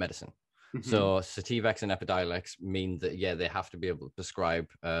medicine. Hmm. So Sativex and Epidiolex mean that, yeah, they have to be able to prescribe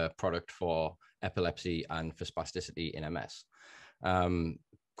a product for epilepsy and for spasticity in MS.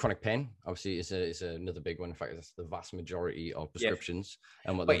 Chronic pain, obviously, is another big one. In fact, that's the vast majority of Yeah. prescriptions.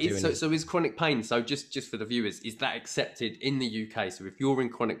 And what they're But doing is, so is chronic pain. So just for the viewers, is that accepted in the UK? So if you're in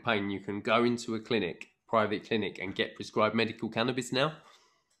chronic pain, you can go into a clinic, private clinic, and get prescribed medical cannabis now.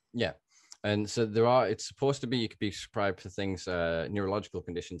 yeah. And so there are, it's supposed to be, you could be prescribed for things, neurological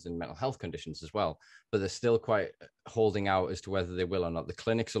conditions and mental health conditions as well, but they're still quite holding out as to whether they will or not. The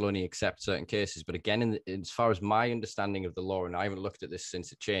clinics will only accept certain cases. But again, as far as my understanding of the law, and I haven't looked at this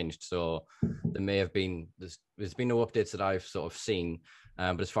since it changed, so there may have been, there's been no updates that I've sort of seen.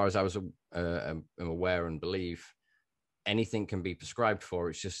 But as far as I was am aware and believe, anything can be prescribed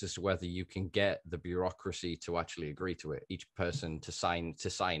for. It's just as to whether you can get the bureaucracy to actually agree to it, each person to sign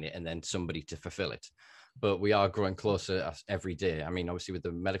it, and then somebody to fulfill it. But we are growing closer every day. I mean, obviously with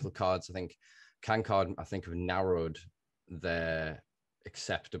the medical cards, I think CanCard, I think, have narrowed their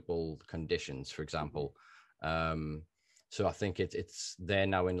acceptable conditions, for example. So I think it's they're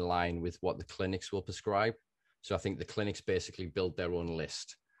now in line with what the clinics will prescribe. So I think the clinics basically build their own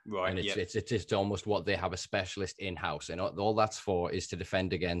list, Right. and Yeah. it's just almost what they have a specialist in house, and all that's for is to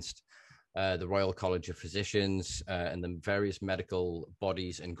defend against the Royal College of Physicians and the various medical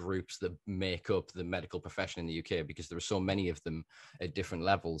bodies and groups that make up the medical profession in the UK, because there are so many of them at different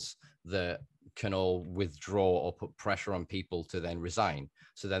levels that can all withdraw or put pressure on people to then resign.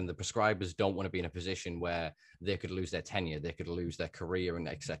 So then the prescribers don't want to be in a position where they could lose their tenure, they could lose their career, and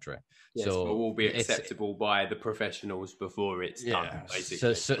etc. Yes, but So will be it's, acceptable by the professionals before it's done, yeah. So basically, so,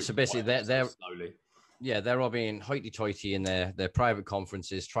 which so is why basically, it's so slowly. they're all being hoity-toity in their private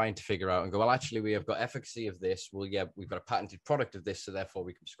conferences, trying to figure out and go, well, actually, we have got efficacy of this. Well, yeah, we've got a patented product of this, so therefore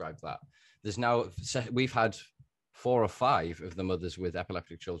we can prescribe that. There's now, we've had 4 or 5 of the mothers with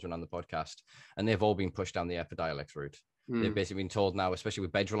epileptic children on the podcast, and they've all been pushed down the Epidiolex route. They've basically been told now, especially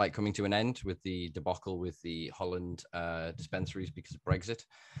with Bedrolite coming to an end, with the debacle with the Holland dispensaries because of Brexit,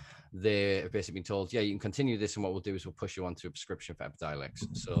 they have basically been told, yeah, you can continue this, and what we'll do is we'll push you onto a prescription for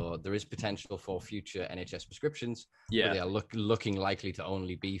Epidiolex. So there is potential for future NHS prescriptions, but Yeah. they are looking likely to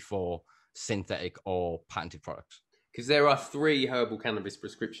only be for synthetic or patented products. Because there are 3 herbal cannabis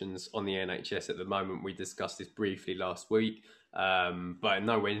prescriptions on the NHS at the moment. We discussed this briefly last week, but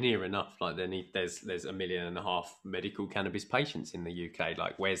nowhere near enough. Like there's 1.5 million medical cannabis patients in the UK.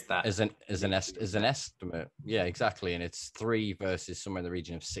 Like, where's that? As an estimate, yeah, exactly, and it's 3 versus somewhere in the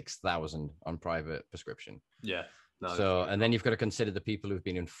region of 6,000 on private prescription. Yeah. No, So, and then you've got to consider the people who've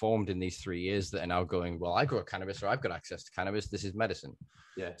been informed in these 3 years that are now going, well, I grow cannabis, or I've got access to cannabis. This is medicine.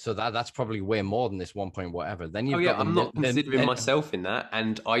 yeah. So that's probably way more than this 1 point whatever. Then Oh you've yeah, got I'm not considering then myself in that,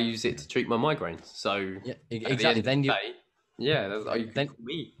 and I use it to treat my migraines. So yeah, at the end exactly. of the Then you day, yeah, you could then call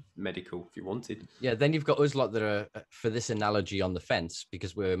me medical if you wanted. yeah, then you've got us lot that are, for this analogy, on the fence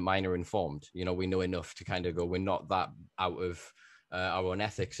because we're minor informed. You know, we know enough to kind of go, we're not that out of our own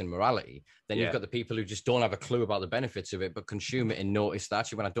ethics and morality. Then you've Yeah. got the people who just don't have a clue about the benefits of it, but consume it and notice that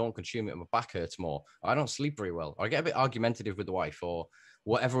actually when I don't consume it, my back hurts more. I don't sleep very well. Or I get a bit argumentative with the wife, or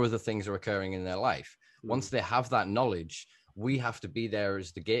whatever other things are occurring in their life. Once they have that knowledge, we have to be there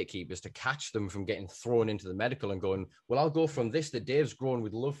as the gatekeepers to catch them from getting thrown into the medical and going, well, I'll go from this that Dave's grown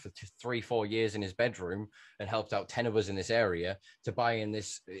with love for 3-4 years in his bedroom and helped out 10 of us in this area, to buying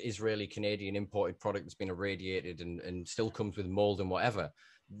this Israeli Canadian imported product that's been irradiated and still comes with mold and whatever.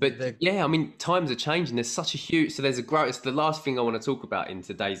 But yeah, I mean, times are changing. There's such a huge, so there's a growth. It's the last thing I want to talk about in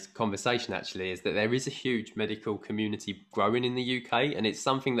today's conversation, actually, is that there is a huge medical community growing in the UK. And it's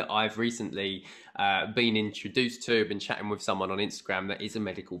something that I've recently been introduced to, been chatting with someone on Instagram that is a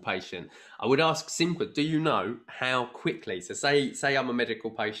medical patient. I would ask Simpa, do you know how quickly, so say I'm a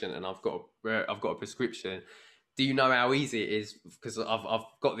medical patient and I've got a prescription. Do you know how easy it is? Because I've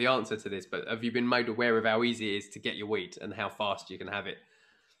got the answer to this, but have you been made aware of how easy it is to get your weed and how fast you can have it?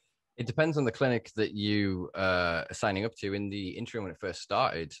 It depends on the clinic that you are signing up to. In the interim, when it first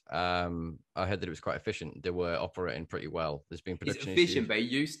started, I heard that it was quite efficient. They were operating pretty well. There's been It's production efficient, issues. but it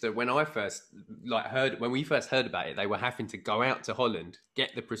used to, when I first when we first heard about it, they were having to go out to Holland,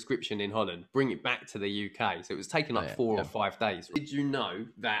 get the prescription in Holland, bring it back to the UK. So it was taking Oh, like yeah, 4 or 5 days. Did you know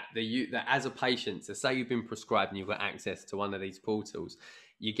that that as a patient, so say you've been prescribed and you've got access to one of these portals,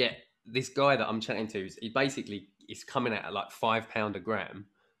 you get this guy that I'm chatting to. He basically is coming out at like £5 a gram,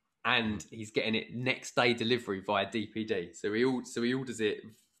 Mhm. and he's getting it next day delivery via DPD. So he orders it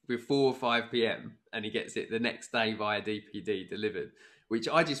before 5 p.m. and he gets it the next day via DPD delivered, which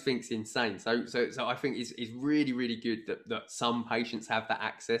I just think is insane. So I think it's really really good that some patients have that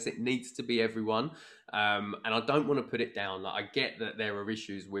access. It needs to be everyone, and I don't want to put it down. Like I get that there are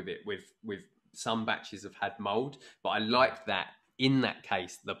issues with it with some batches have had mold, but I like that in that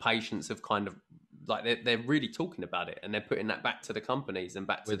case the patients have kind of like they're really talking about it and they're putting that back to the companies and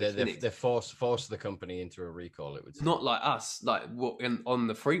back to With the they clinics, force the company into a recall, it would seem. not like us, like what on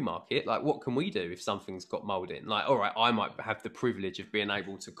the free market, like what can we do if something's got mold in? Like, all right, I might have the privilege of being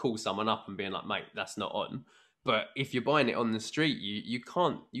able to call someone up and being like, mate, that's not on. But if you're buying it on the street, you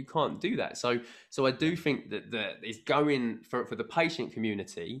can't do that. So I Yeah. do think that it's going for the patient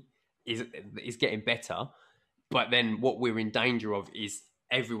community is getting better, but then what we're in danger of is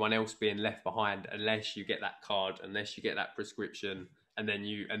everyone else being left behind unless you get that card, unless you get that prescription, and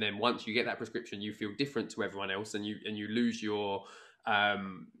then once you get that prescription, you feel different to everyone else, and you lose your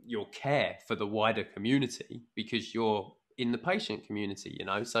care for the wider community because you're in the patient community,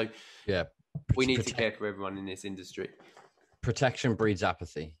 So Yeah. we need to Protect, care for everyone in this industry. protection breeds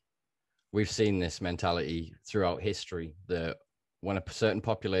apathy. We've seen this mentality throughout history that when a certain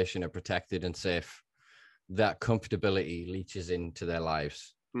population are protected and safe, that comfortability leaches into their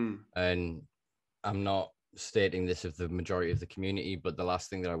lives. Hmm. And I'm not stating this of the majority of the community, but the last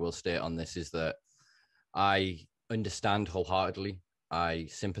thing that I will state on this is that I understand wholeheartedly. I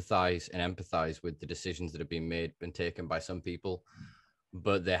sympathize and empathize with the decisions that have been made and taken by some people,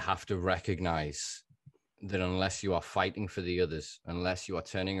 but they have to recognize that unless you are fighting for the others, unless you are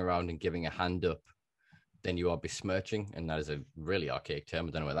turning around and giving a hand up, then you are besmirching, and that is a really archaic term.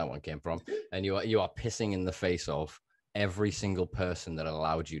 I don't know where that one came from. And you are pissing in the face of every single person that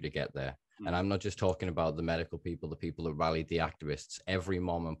allowed you to get there. And Hmm. I'm not just talking about the medical people, the people that rallied the activists, every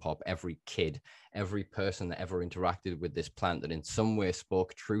mom and pop, every kid, every person that ever interacted with this plant that in some way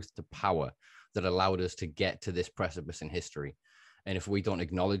spoke truth to power that allowed us to get to this precipice in history. And if we don't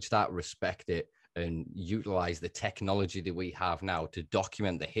acknowledge that, respect it, and utilize the technology that we have now to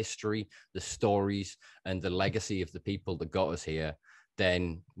document the history, the stories, and the legacy of the people that got us here,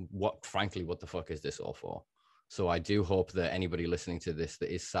 then frankly, what the fuck is this all for? So I do hope that anybody listening to this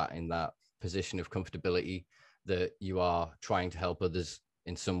that is sat in that position of comfortability, that you are trying to help others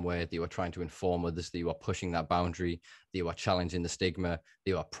in some way, that you are trying to inform others, that you are pushing that boundary, that you are challenging the stigma,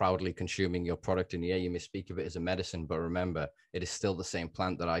 that you are proudly consuming your product. And yeah, you may speak of it as a medicine, but remember, it is still the same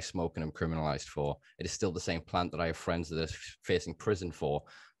plant that I smoke and am criminalized for. It is still the same plant that I have friends that are facing prison for.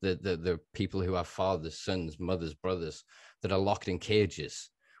 The people who have fathers, sons, mothers, brothers that are locked in cages.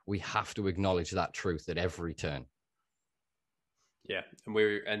 We have to acknowledge that truth at every turn. Yeah,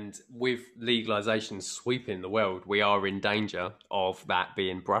 and with legalization sweeping the world, we are in danger of that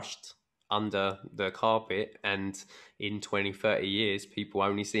being brushed under the carpet, and in 20, 30 years, people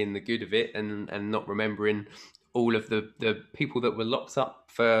only seeing the good of it and not remembering all of the people that were locked up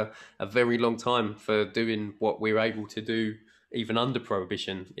for a very long time for doing what we were able to do even under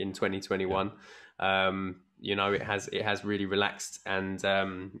prohibition in Yeah. 2021. It has really relaxed, and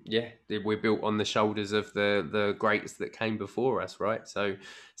yeah, we're built on the shoulders of the greats that came before us, right? So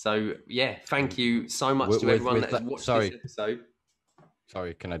yeah, thank you so much to everyone With that has that, watched this sorry,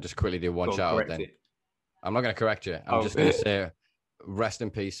 episode. can I just quickly do one Go on, shout out correct then? it. I'm not going to correct you. I'm Oh, just going to say, rest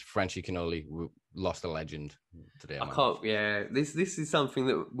in peace, Frenchie Cannoli. We lost a legend today, I man. can't. Yeah, this is something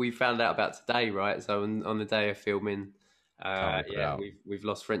that we found out about today, right? So on the day of filming, Can't wait to put it yeah, out. we've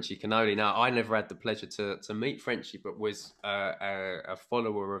lost Frenchie Canoli. Now, I never had the pleasure to meet Frenchie, but was a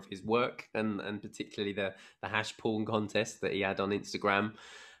follower of his work, and particularly the hash porn contest that he had on Instagram.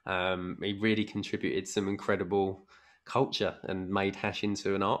 He really contributed some incredible culture and made hash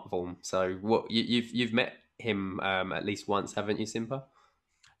into an art form. So, you've met him at least once, haven't you, Simpa?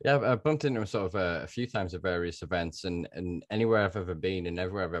 Yeah, I've bumped into him sort of a few times at various events, and anywhere I've ever been and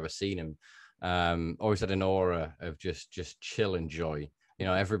everywhere I've ever seen him, always had an aura of just chill and joy. You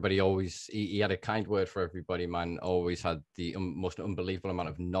know, everybody always he had a kind word for everybody. Man, always had the most unbelievable amount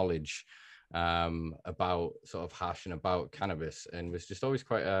of knowledge about sort of hash and about cannabis, and was just always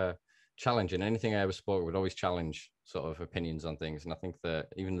quite a challenging. Anything I ever spoke would always challenge sort of opinions on things. And I think that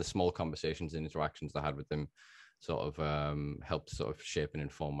even the small conversations and interactions I had with them sort of helped sort of shape and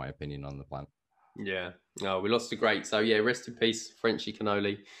inform my opinion on the plant. Yeah. Oh, we lost a great. So yeah, rest in peace, Frenchy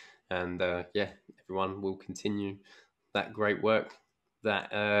Cannoli, and yeah, everyone will continue that great work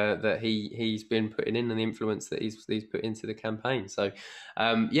that he's been putting in and the influence that he's put into the campaign. So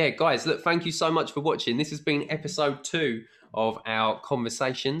yeah, guys, look, thank you so much for watching. This has been episode 2 of our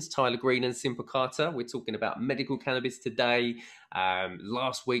conversations. Tyler Green and Simpa Carter. We're talking about medical cannabis today.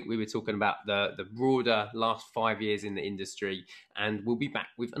 Last week we were talking about the broader last 5 years in the industry, and we'll be back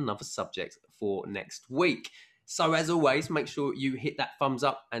with another subject for next week. So as always, make sure you hit that thumbs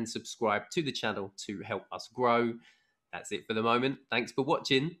up and subscribe to the channel to help us grow. That's it for the moment. Thanks for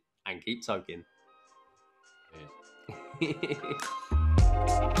watching and keep toking.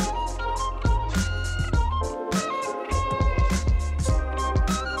 Yeah.